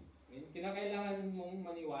 Amen. Kinakailangan mong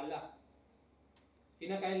maniwala.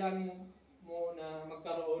 Kinakailangan mo na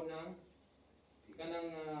magkaroon ng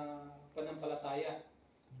kanang panampalataya.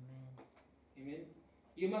 Amen. Amen.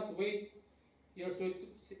 You must wait your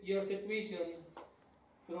situation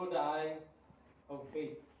through the eye of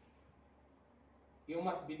faith. You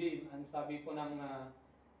must believe. Ang sabi po ng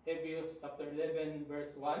Hebrews chapter 11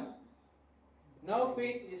 verse 1. Now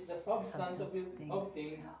faith is the substance of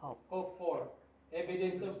things hoped for,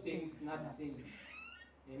 evidence of things not seen.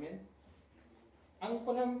 Amen. Ang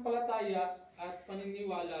panampalataya at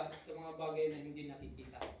paniniwala sa mga bagay na hindi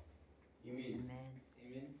nakikita. Amen.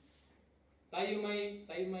 Amen. Tayo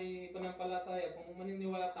may panampalataya kung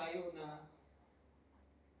maniniwala tayo na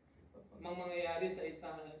mangyayari sa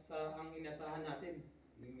ang inasahan natin.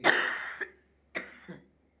 Amen.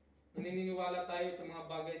 Naniniwala tayo sa mga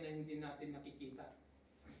bagay na hindi natin nakikita.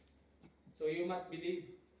 So you must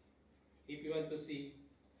believe if you want to see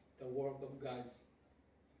the work of God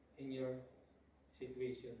in your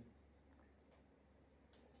situation.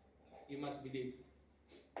 You must believe.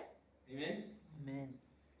 Amen? Amen.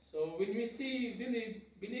 So when we see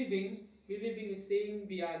believing is seeing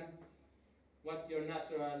beyond what your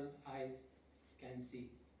natural eyes can see.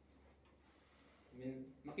 Amen?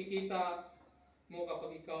 Makikita mo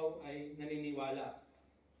kapag ikaw ay naniniwala.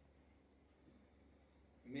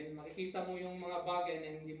 Amen? Makikita mo yung mga bagay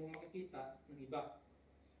na hindi mo makikita ng iba.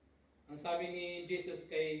 Ang sabi ni Jesus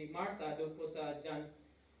kay Martha doon po sa John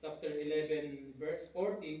chapter 11 verse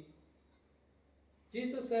 40,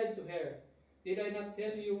 Jesus said to her, "Did I not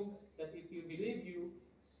tell you that if you believe you,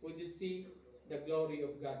 would you see the glory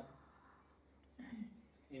of God?"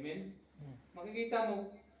 Amen? Makikita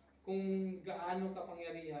mo kung gaano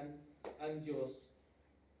kapangyarihan ang Diyos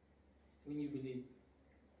when you believe.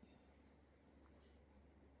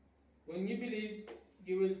 When you believe,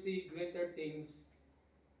 you will see greater things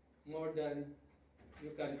more than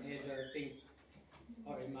you can ever think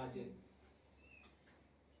or imagine.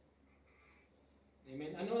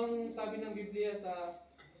 Amen. Ano ang sabi ng Biblia sa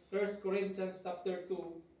 1 Corinthians chapter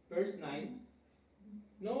 2 verse 9?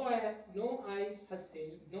 No eye has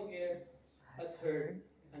seen, no ear has heard,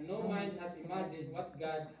 and no mind has imagined what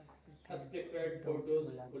God has prepared for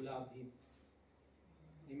those who love Him.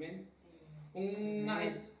 Amen? Kung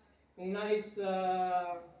nais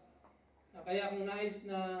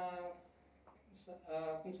na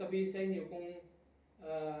kung sabihin sa inyo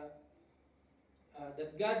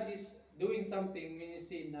that God is doing something when you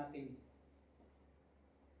see nothing.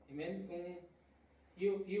 Amen? Kung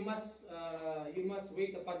you must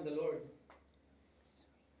wait upon the Lord.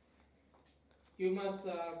 You must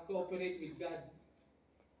cooperate with God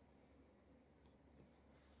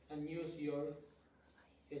and use your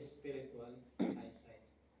spiritual eyesight.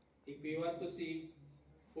 If you want to see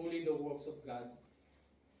fully the works of God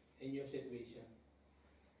in your situation,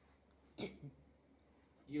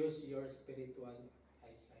 use your spiritual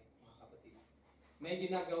eyesight, mga kapatid. May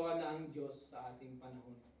ginagawa na ang Diyos sa ating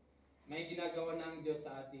panahon. May ginagawa na ang Diyos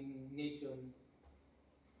sa ating nation.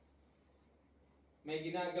 May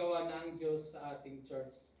ginagawa na ang Diyos sa ating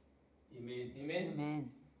church. Amen. Amen? Amen.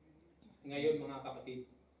 Ngayon mga kapatid,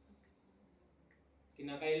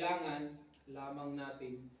 kinakailangan lamang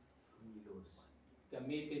natin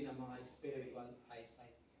gamitin ang mga spiritual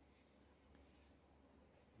eyesight.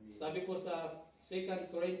 Sabi po sa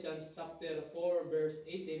 2 Corinthians chapter 4 verse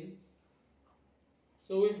 18,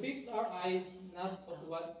 so we fix our eyes not on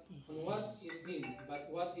what is seen, but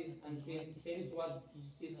what is unseen, since what is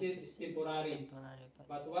seen is temporary,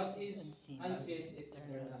 but what is unseen is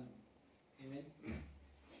eternal. Amen.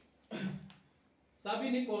 Sabi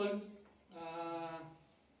ni Paul,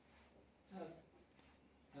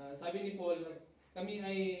 kami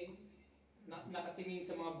ay nakatingin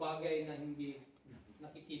sa mga bagay na hindi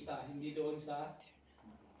nakikita, hindi doon sa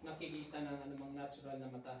nakikita ng anumang natural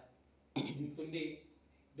na mata, kundi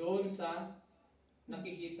doon sa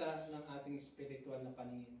nakikita ng ating spiritual na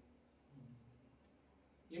paningin.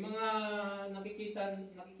 Yung mga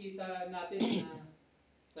nakikita natin na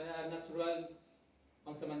sa natural,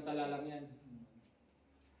 pangsamantala lang yan.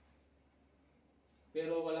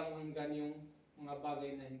 pero walang hanggan yung mga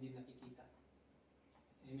bagay na hindi nakikita.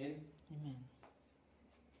 Amen? Amen.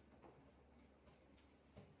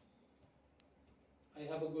 I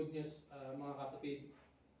have a good news, mga kapatid.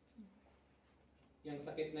 Yung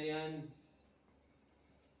sakit na yan,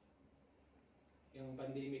 yung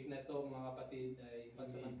pandemic na to, mga kapatid, ay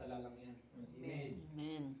pansamantala lang yan. Amen.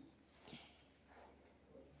 Amen.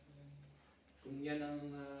 Kung yan ang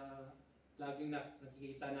laging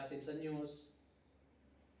nakikita natin sa news,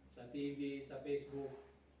 sa TV, sa Facebook,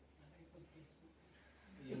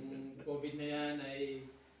 yung COVID na yan ay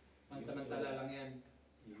pansamantala lang yan.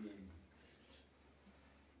 Amen.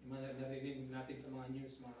 Yung mga narinig natin sa mga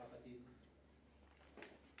news, mga kapatid.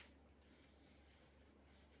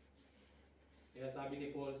 Kaya sabi ni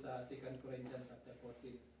Paul sa 2 Corinthians chapter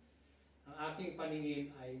 14, ang aking paningin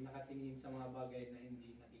ay nakatingin sa mga bagay na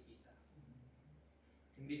hindi nakikita.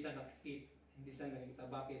 Hindi sa nakikita.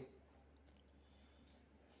 Bakit?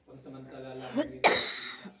 Pagsamantala lang yung nakikita.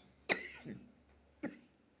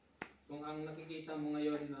 Kung ang nakikita mo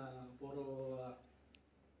ngayon na puro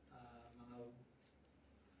mga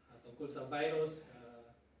tungkol sa virus,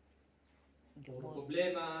 puro Gamot.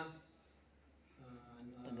 problema,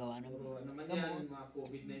 Paggawa ng puro ano man gamot. yan, mga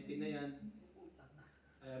COVID-19 na yan,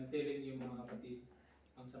 I am telling you mga kapatid,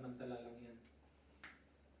 pangsamantala lang yan.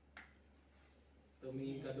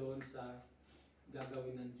 Tumingin ka doon sa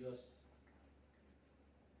gagawin ng Diyos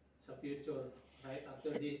sa future. Right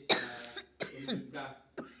after this, tumingin ka.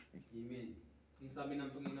 Amen. Yung sabi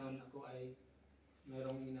ng Panginoon, ako ay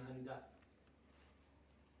mayroong inahanda.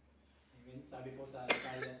 Amen. Sabi po sa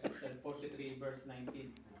Isaiah chapter 43 verse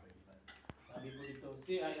 19. Sabi po dito,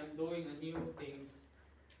 see, I am doing a new things.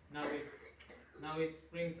 Now it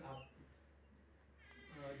springs up.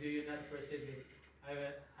 Do you not perceive it?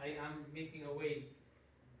 I am making a way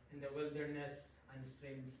in the wilderness and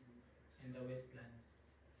streams in the wasteland.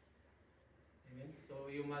 Amen.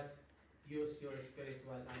 So you must use your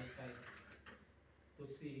spiritual eyesight to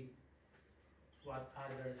see what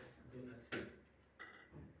others do not see.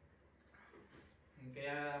 And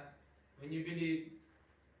kaya, when you believe,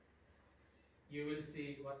 you will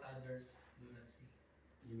see what others do not see.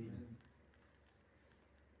 Amen.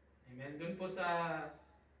 Amen. Doon po sa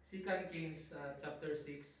 2 Kings chapter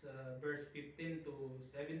 6 verse 15 to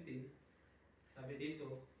 17, sabi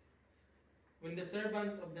dito, when the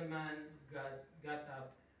servant of the man got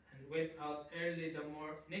up and went out early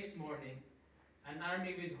next morning, an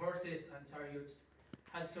army with horses and chariots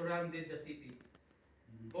had surrounded the city.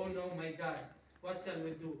 Oh no, my God, what shall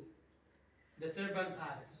we do? The servant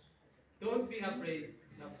asked. Don't be afraid,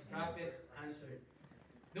 the prophet answered.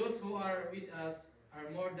 Those who are with us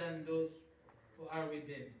are more than those who are with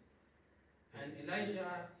them. And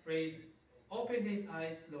Elijah prayed, open his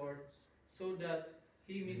eyes, Lord, so that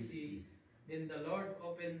he may see. Then the Lord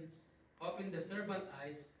opened the servant's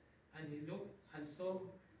eyes, and he looked and saw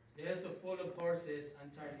the hills full of horses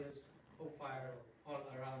and chariots of fire all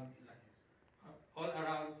around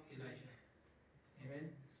Elijah.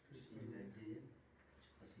 Amen.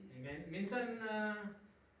 Amen.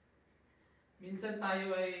 Minsan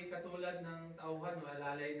tayo ay katulad ng tauhan o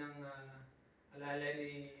alalay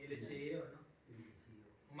ni Eliseo, no?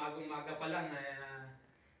 Umaga pa lang ay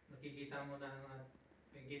nakikita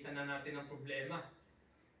na natin ang problema.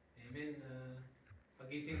 Amen.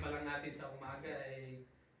 Pagising pa lang natin sa umaga ay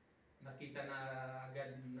nakita na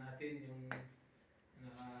agad natin yung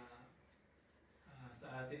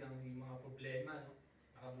sa atin ang mga problema, no?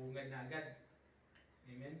 Nakabungad na agad.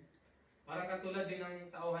 Amen. Parang katulad din ng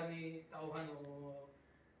tauhan o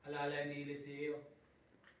alalay ni Eliseo.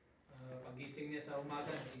 Pagising niya sa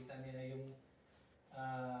umaga, nakita niya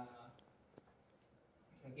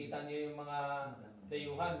yung mga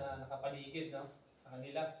dayuhan na nakapaligid, no, sa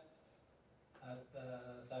kanila. At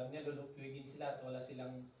sabi niya, lulupigin sila at wala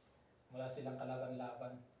silang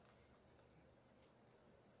kalaban-laban.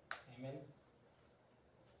 Amen.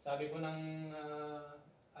 Sabi ko ng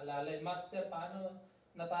alalay, Master, paano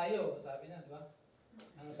na tayo? Sabi niya, di ba?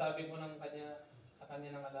 Ang sabi ko sa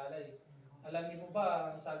kanya ng alalay, alam niyo po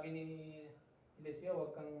ba, ang sabi ni Eliseo,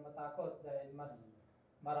 huwag kang matakot dahil mas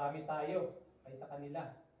marami tayo kaysa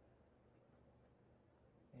kanila.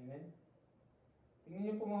 Amen? Tingnan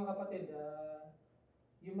niyo po mga kapatid,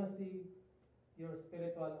 you must see your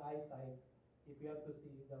spiritual eyesight if you have to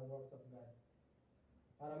see the works of God.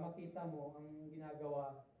 Para makita mo ang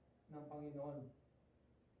ginagawa ng Panginoon.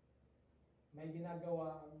 May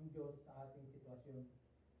ginagawa ang Diyos sa ating sitwasyon.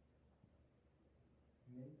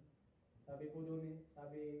 Amen? Sabi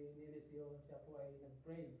ni Eliseo, siya po ay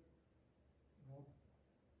nag-pray. No?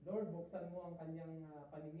 Lord, buksan mo ang kanyang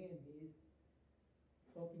paningin. He is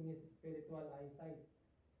talking his spiritual eyesight.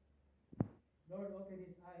 Lord, open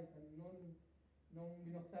his eyes. And nung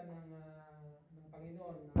binuksan ng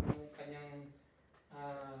Panginoon ng kanyang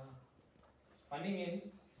ah,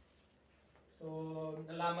 paningin, so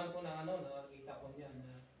nalaman ko na nakakita ko niya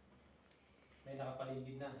na may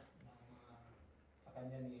nakapaligid na sa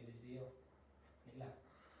kanya ni Eliseo nila.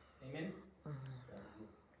 Amen?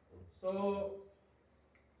 So,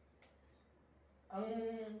 ang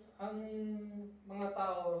mga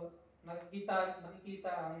tao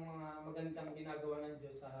nakikita ang mga magandang ginagawa ng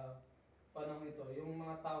Diyos sa panahon ito, yung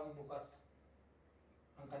mga taong bukas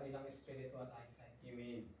ang kanilang spiritual eyesight.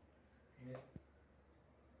 Amen. Amen.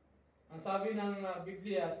 Ang sabi ng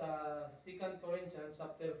Biblia sa 2 Corinthians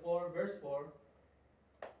chapter 4 verse 4,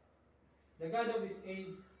 the God of this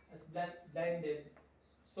age has blinded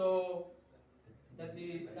so that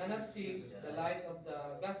they cannot see the light of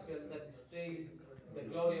the gospel that displays the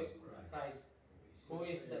glory of Christ, who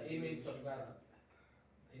is the image of God.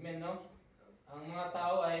 Amen, no? Ang mga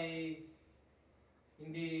tao ay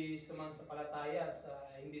hindi sumasampalataya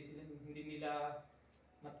hindi nila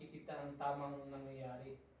nakikita ang tamang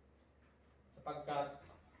nangyayari sapagkat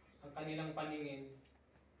ang kanilang paningin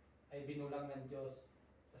ay binulang ng Diyos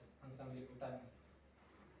ang sanglibutan,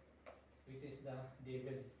 which is the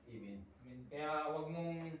devil. Amen. Amen. Kaya wag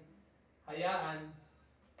mong hayaan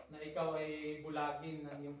na ikaw ay bulagin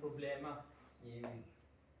ng iyong problema. Amen.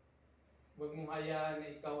 Huwag mong hayaan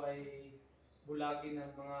na ikaw ay bulagin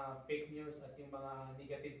ng mga fake news at yung mga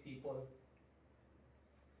negative people.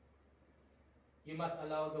 You must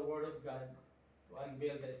allow the Word of God to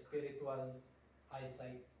unveil the spiritual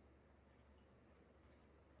eyesight.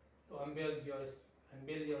 To unveil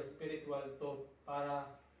your spiritual thought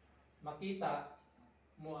para makita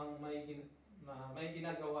mo ang may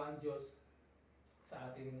ginagawa ang Diyos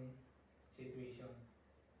sa ating situation.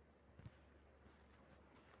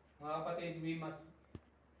 Mga kapatid, we must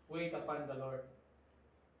wait upon the Lord.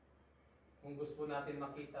 Kung gusto natin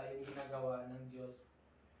makita yung ginagawa ng Diyos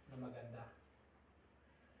na maganda.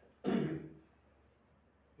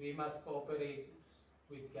 We must cooperate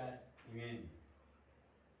with God. Amen.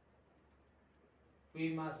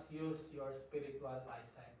 We must use your spiritual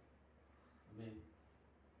eyesight. Amen.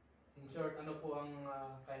 In short, ano po ang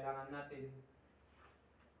kailangan natin,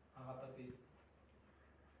 mga kapatid?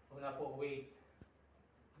 Una po, wait.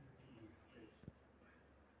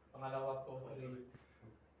 Pangalawa, cooperate.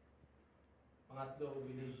 Pangatlo,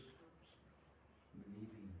 believe.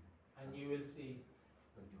 Believing. And you will see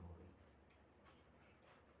The joy.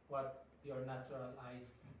 what your natural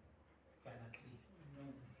eyes cannot see.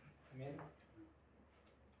 Amen?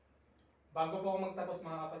 Bago po ako magtapos,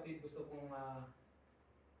 mga kapatid, gusto kong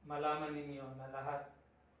malaman ninyo na lahat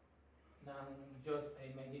ng Diyos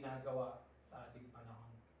ay may ginagawa sa ating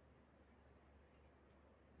panahon.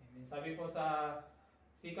 Amen. Sabi po sa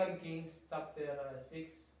 2 Kings chapter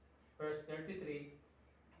 6 verse 33,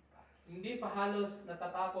 hindi pa halos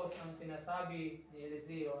natatapos ang sinasabi ni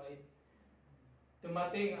Eliseo ay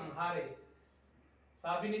dumating ang hari.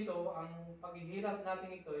 Sabi nito, ang paghihirap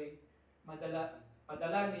natin ito ay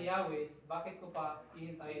padala ni Yahweh, bakit ko pa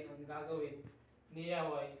ihintayin ang gagawin ni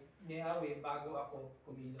Yahweh bago ako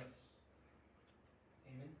kumilos?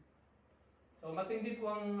 Amen. So matindi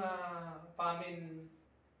po ang famine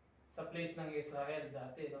sa place ng Israel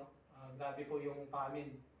dati, no? Grabe po yung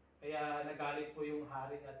famine. Kaya nagalit po yung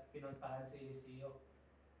hari at pinuntahan si Eliseo.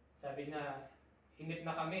 Sabi na, hinip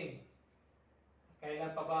na kami.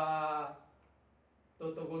 Kailan pa ba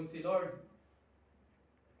tutugon si Lord?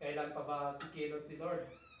 Kailan pa ba kikilos si Lord?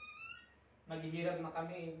 Maghihirap na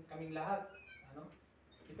kaming lahat. Ano?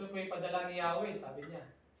 Ito po yung padala ni Yahweh, sabi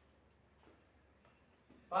niya.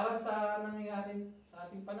 Parang sa nangyayari sa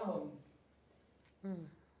ating panahon.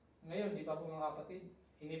 Ngayon, di ba po mga kapatid,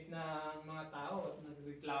 hinip na ang mga tao at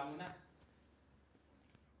nagreklamo na.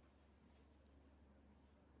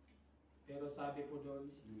 Pero sabi po doon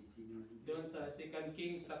sa 2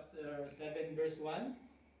 Kings chapter 7 verse 1,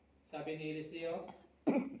 sabi ni Eliseo,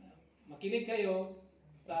 makinig kayo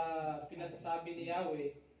sa pinasasabi ni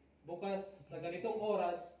Yahweh, bukas sa ganitong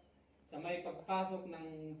oras, sa may pagpasok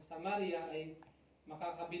ng Samaria ay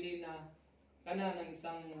makakabili na ka na ng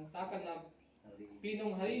isang takal na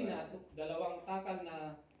pinong harina at 2 takal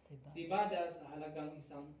na sibada sa halagang 1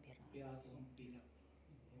 pirasong pilak.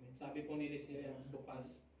 Sabi po ni Eliseo,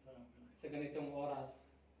 bukas sa ganitong oras,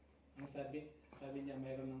 ang sabi niya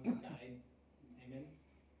mayroon ng pagkain. Amen.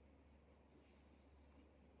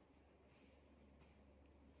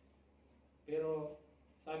 Pero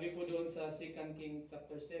sabi po doon sa 2 Kings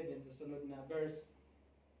chapter 7 sa sunod na verse,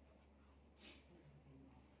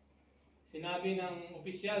 sinabi ng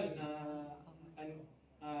opisyal na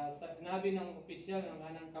sinabi ng opisyal ng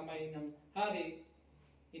kanang kamay ng hari,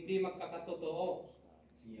 hindi magkakatotoo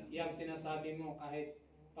yang sinasabi mo kahit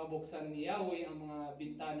pabuksan ni Yahweh ang mga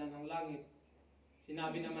bintana ng langit.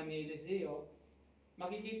 Sinabi naman ni Eliseo,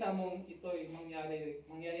 makikita mong ito'y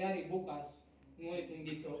mangyayari bukas, ngunit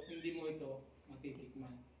hindi mo ito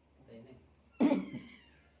matitikman.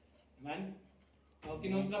 Amen? So,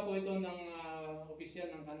 kinontra po ito ng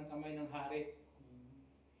opisyal ng kanang kamay ng hari.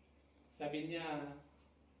 Sabi niya,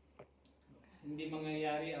 hindi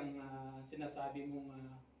mangyayari ang sinasabi mong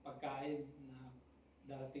pagkain na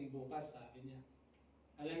darating bukas, sabi niya.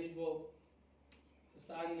 Alam niyo po,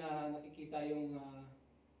 saan nakikita yung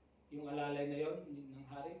alalay na yon ng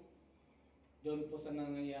hari? Doon po sa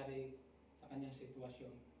nangyayari sa kanyang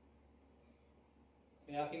sitwasyon.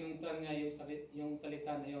 Kaya kinuntra niya yung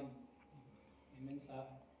salita na yon. Amen.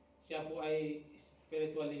 Siya po ay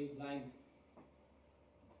spiritually blind.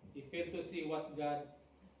 He failed to see what God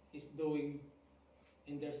is doing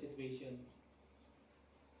in their situation.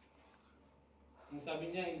 Ang sabi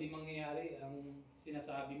niya, hindi mangyayari ang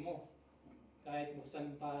sinasabi mo. Kahit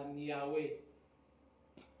buksan pa ni Yahweh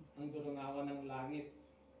ang durungawan ng langit.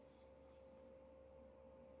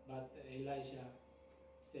 But Elijah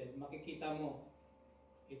said, makikita mo,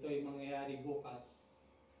 ito ay mangyayari bukas,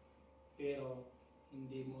 pero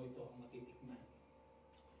hindi mo ito matitikman.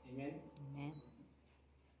 Amen? Amen.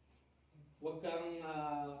 Huwag kang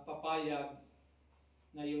papayag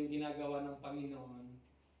na yung ginagawa ng Panginoon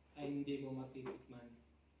ay hindi mo matitikman.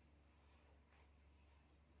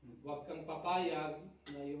 Huwag kang papayag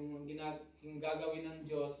na yung gagawin ng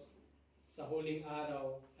Diyos sa huling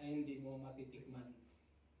araw ay hindi mo matitikman.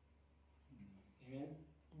 Amen?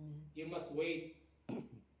 You must wait,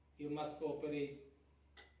 you must cooperate,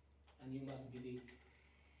 and you must believe.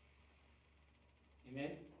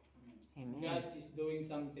 Amen? Amen. God is doing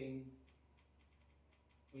something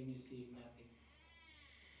when you see nothing.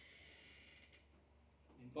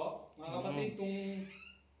 Amen po? Mga kapatid, kung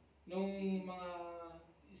nung mga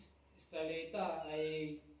Israelita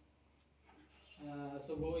ay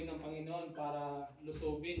subuin ng Panginoon para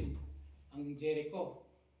lusubin ang Jericho.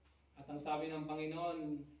 At ang sabi ng Panginoon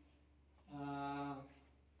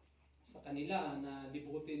sa kanila na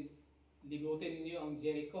libutin ninyo ang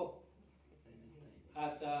Jericho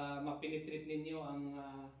at mapinitreat ninyo ang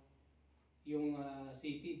yung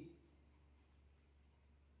city.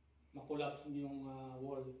 Makulaps yung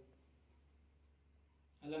wall.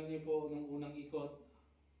 Alam niyo po, nung unang ikot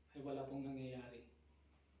ay wala pong nangyayari.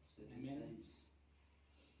 Amen?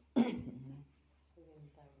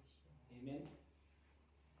 Amen?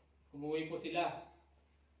 Umuwi po sila.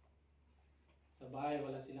 Sa bahay,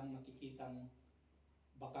 wala silang nakikitang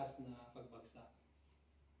bakas na pagbagsak.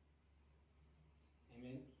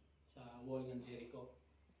 Amen? Sa wall ng Jericho.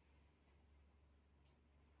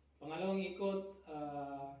 Pangalawang ikot,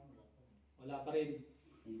 wala pa rin.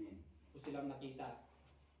 O silang nakita.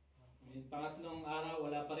 Amen? Pangatlong araw,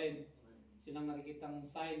 wala pa rin. Silang nakikitang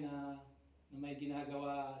sign na may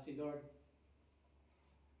ginagawa si Lord.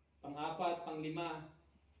 Pang-apat, pang-lima,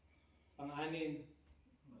 pang-anim,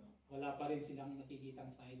 wala pa rin silang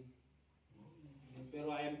nakikitang sign.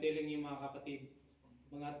 Pero I am telling you mga kapatid,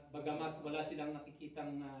 bagamat wala silang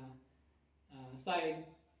nakikitang sign,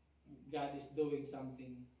 God is doing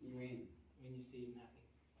something when you see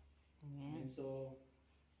nothing. Amen. And so,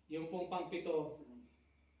 yung pong pang-pito,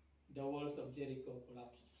 the walls of Jericho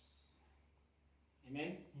collapse.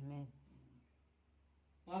 Amen? Amen.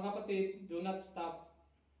 Mga kapatid, do not stop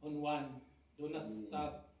on 1. Do not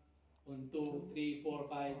stop on 2, 3, 4,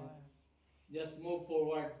 5. Just move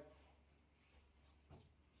forward.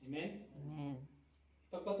 Amen? Amen.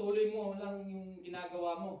 Pagpatuloy mo lang yung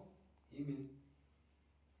ginagawa mo. Amen.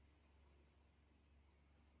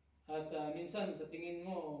 At minsan sa tingin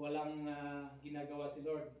mo walang ginagawa si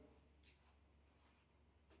Lord.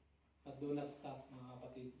 But do not stop mga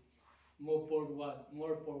kapatid. Move forward,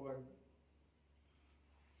 more forward.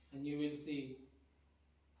 And you will see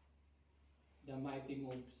the mighty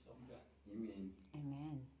moves of God. Amen.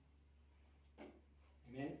 Amen.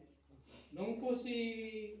 Amen? Nung po si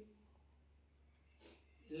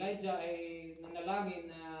Elijah ay nanalangin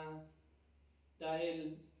na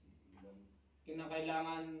dahil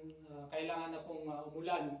kailangan na pong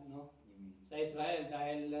umulan, no, sa Israel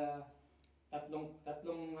dahil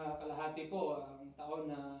tatlong kalahati po ang taon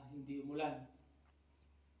na hindi umulan.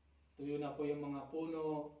 Tuyo na po yung mga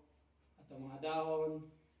puno at ang mga dahon.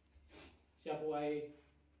 Siya po ay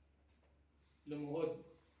lumuhod.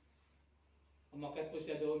 Umakyat po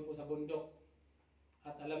siya doon po sa bundok.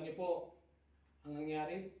 At alam niyo po ang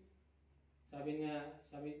nangyari. Sabi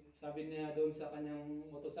niya doon sa kanyang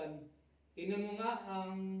utusan, tingnan mo nga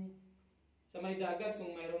sa may dagat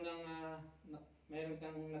kung mayroon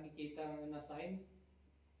kang nakikita na sign.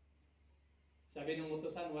 Sabi ng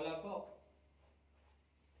utusan, wala po.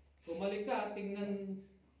 Bumalik ka at tingnan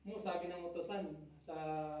mo, sabi ng utusan sa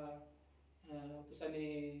utusan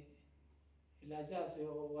ni Elijah.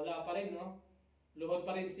 So wala pa rin, no? Luhod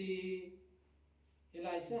pa rin si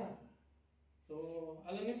Elijah. So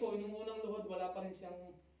alam niyo po, yung unang luhod, wala pa rin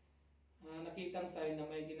siyang nakitang sign na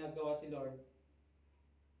may ginagawa si Lord.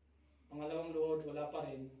 Pangalawang luhod, wala pa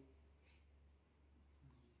rin.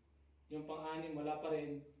 Yung pang-anim, wala pa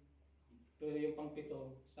rin. Pero yung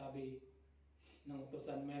pang-pito, sabi ng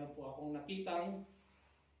utusan, meron po akong nakitang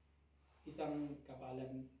isang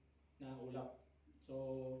kapalan na ulap. So,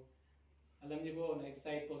 alam niyo po,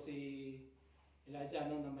 na-excite po si Elijah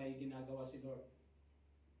na may ginagawa si Lord.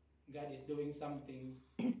 God is doing something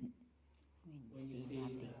when you see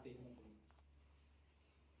nothing.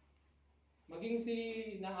 Maging si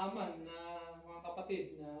Naaman na mga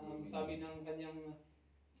kapatid na sabi ng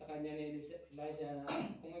sa kanya ni Elijah na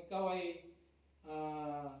kung ikaw ay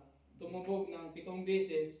tumubog ng 7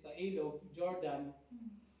 beses sa ilog, Jordan,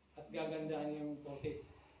 at gagandaan yung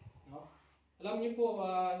potes. No? Alam niyo po,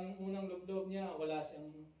 yung unang lublob niya, wala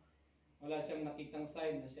siyang nakitang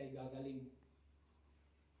sign na siya ay gagaling.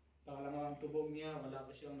 Pangalawang tubog niya, wala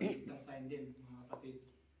pa siyang nakitang sign din, mga kapatid,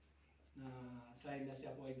 na sign na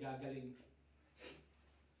siya po ay gagaling.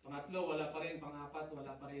 Pangatlo, wala pa rin. Pang-apat,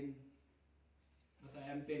 wala pa rin. But I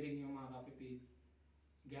am telling you, mga kapatid,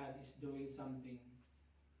 God is doing something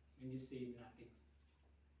when you say nothing.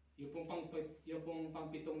 Yung pong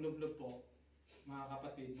pang-pitong lublob po, mga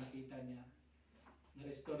kapatid, nakita niya,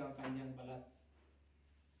 na-restore ang kanyang balat.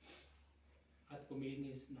 At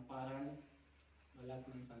kuminis na parang balat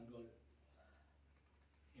ng sanggol.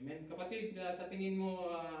 Amen. Kapatid, sa tingin mo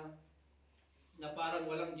na parang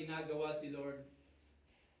walang ginagawa si Lord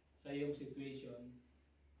sa iyong situation,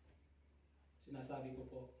 sinasabi ko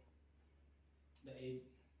po, the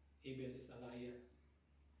evil is a liar.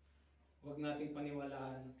 Huwag nating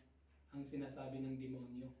paniwalaan ang sinasabi ng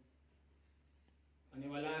demonyo.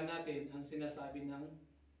 Paniwalaan natin ang sinasabi ng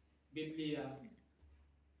Biblia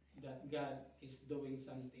that God is doing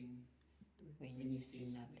something When you see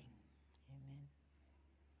nothing. Amen.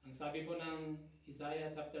 Ang sabi po ng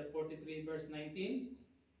Isaiah43 verse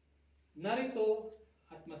 19, narito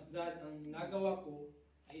at masdan ang nagawa ko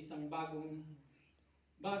ay isang bagong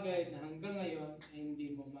bagay na hanggang ngayon ay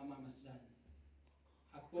hindi mo mamamasdan.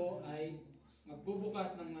 Ako ay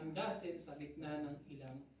magbubukas ng mandasin sa gitna ng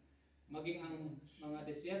ilang, maging ang mga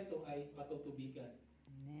desierto ay patutubigan.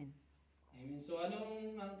 Amen. Amen. So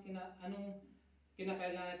anong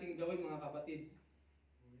kinakailangan natin gawin, mga kapatid?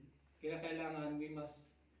 Kinakailangan we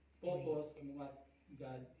must focus on what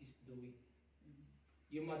God is doing.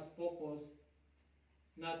 You must focus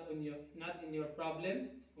not in your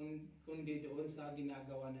problem, kundi doon sa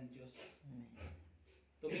ginagawa ng Diyos.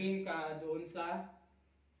 Tumingin ka doon sa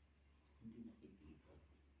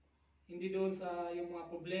hindi doon sa yung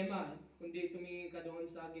mga problema, kundi tumingin ka doon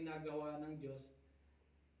sa ginagawa ng Diyos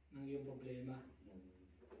ng iyong problema.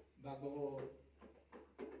 Bago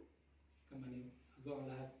ang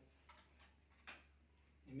lahat.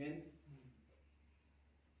 Amen?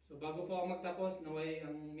 So bago po ako magtapos, naway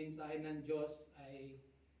ang mensahe ng Diyos ay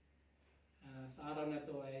sa araw na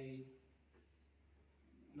ito ay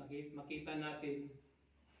makita natin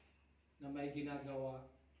na may ginagawa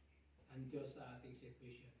ang Diyos sa ating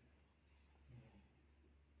situation.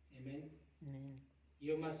 Amen? Amen.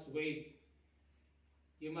 You must wait.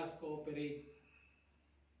 You must cooperate.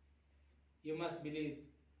 You must believe,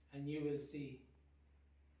 and you will see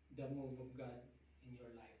the move of God in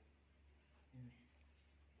your life. Amen.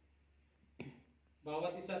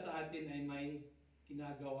 Bawat isa sa atin ay may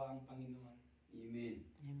ginagawa ang Panginoon. Amen.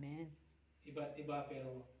 Amen. Iba't iba,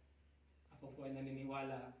 pero ako po ay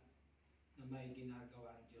naniniwala na may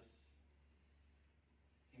ginagawa ang Diyos.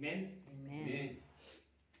 Amen? Amen. Amen.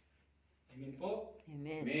 Amen po.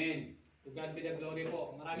 Amen. Amen. To God be the glory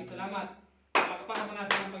po. Maraming salamat. Pakpakan mo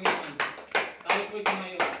natin ang Panginoon. Tayo po'y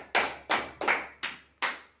tumayo.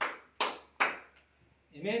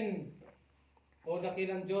 Amen. O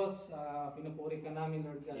dakilang Diyos, pinupuri ka namin,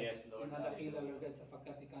 Lord God. Yes, Lord. Pinadakila, Lord God,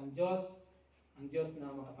 sapagkat ikaw ang Diyos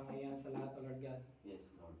na makapangyarihan sa lahat, Lord God. Yes,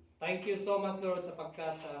 Lord. Thank you so much, Lord,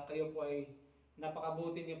 sapagkat kayo po ay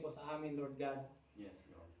napakabuti niyo po sa amin, Lord God. Yes,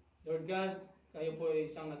 Lord. Lord God, kayo po ay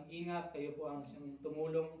siyang nag-ingat, kayo po ang siyang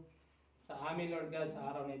tumulong sa amin, Lord God,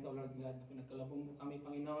 sa araw na ito, Lord God. Pinagkalabong mo kami,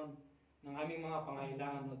 Panginoon, ng aming mga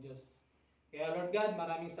pangailangan, O Diyos. Kaya, Lord God,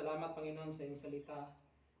 maraming salamat, Panginoon, sa iyong salita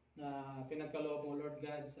na pinagkaloob mo, Lord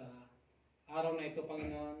God, sa araw na ito,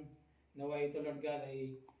 Panginoon. Naway ito, Lord God,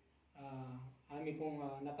 ay amin pong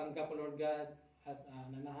natanggap, Lord God, at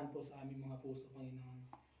nanahan po sa aming mga puso, Panginoon.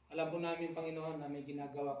 Alam po namin, Panginoon, na may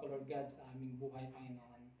ginagawa ko, Lord God, sa aming buhay,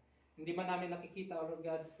 Panginoon. Hindi man namin nakikita, Lord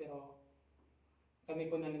God, pero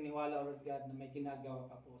kami po naniniwala, Lord God, na may ginagawa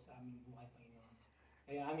ka po sa aming buhay, Panginoon.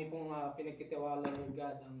 Kaya amin pong pinagkitiwala, Lord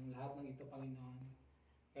God, ang lahat ng ito, Panginoon.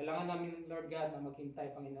 Kailangan namin, Lord God, na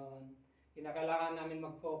maghintay, Panginoon. Kinakailangan namin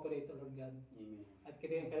mag-cooperate, Lord God. Amen. At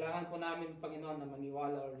kailangan po namin, Panginoon, na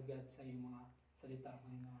maniwala, Lord God, sa iyong mga salita,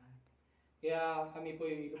 Panginoon. Kaya kami po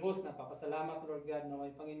yung lubos na papasalamat, Lord God, na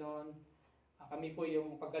may Panginoon. Kami po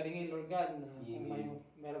yung paggalingin, Lord God, na kung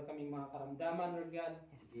meron kaming mga karamdaman, Lord God.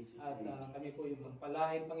 At kami po yung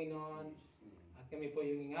pagpalain, Panginoon. At kami po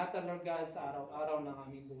yung ingatan, Lord God, sa araw-araw ng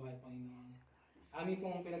aming buhay, Panginoon. Amin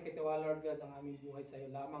pong pinagkitiwala, Lord God, ang aming buhay sa iyo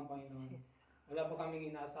lamang, Panginoon. Wala po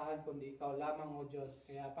kaming inaasahan kundi ikaw lamang, O Diyos.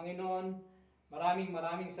 Kaya, Panginoon,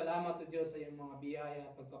 maraming salamat, O Diyos, sa iyong mga biyaya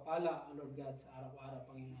at pagpapala, O Lord God, sa araw-araw,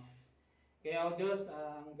 Panginoon. Kaya, O Diyos,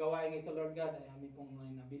 ang gawain ito, Lord God, ay amin pong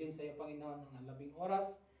nabilin sa iyo, Panginoon, ng 11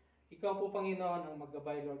 oras. Ikaw po, Panginoon, ang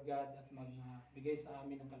maggabay, Lord God, at magbigay sa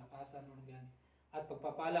amin ng kalakasan, Lord God, at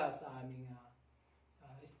pagpapala sa aming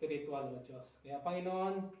spiritual, O Diyos. Kaya,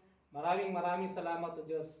 Panginoon, maraming salamat, O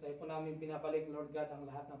Diyos. Sa iyo po namin binabalik, Lord God, ang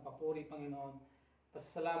lahat ng papuri, Panginoon.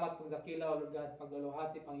 Pasasalamat, pagdakila, O Lord God,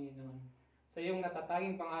 pagluluhati, Panginoon. Sa iyong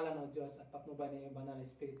natatanging pangalan, O Diyos, at patnubay ng iyong banal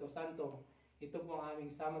Espiritu Santo, ito po ang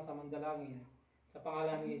aming sama-samang dalangin. Sa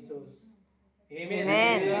pangalan ni Jesus. Amen.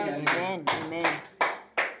 Amen. Amen. Amen.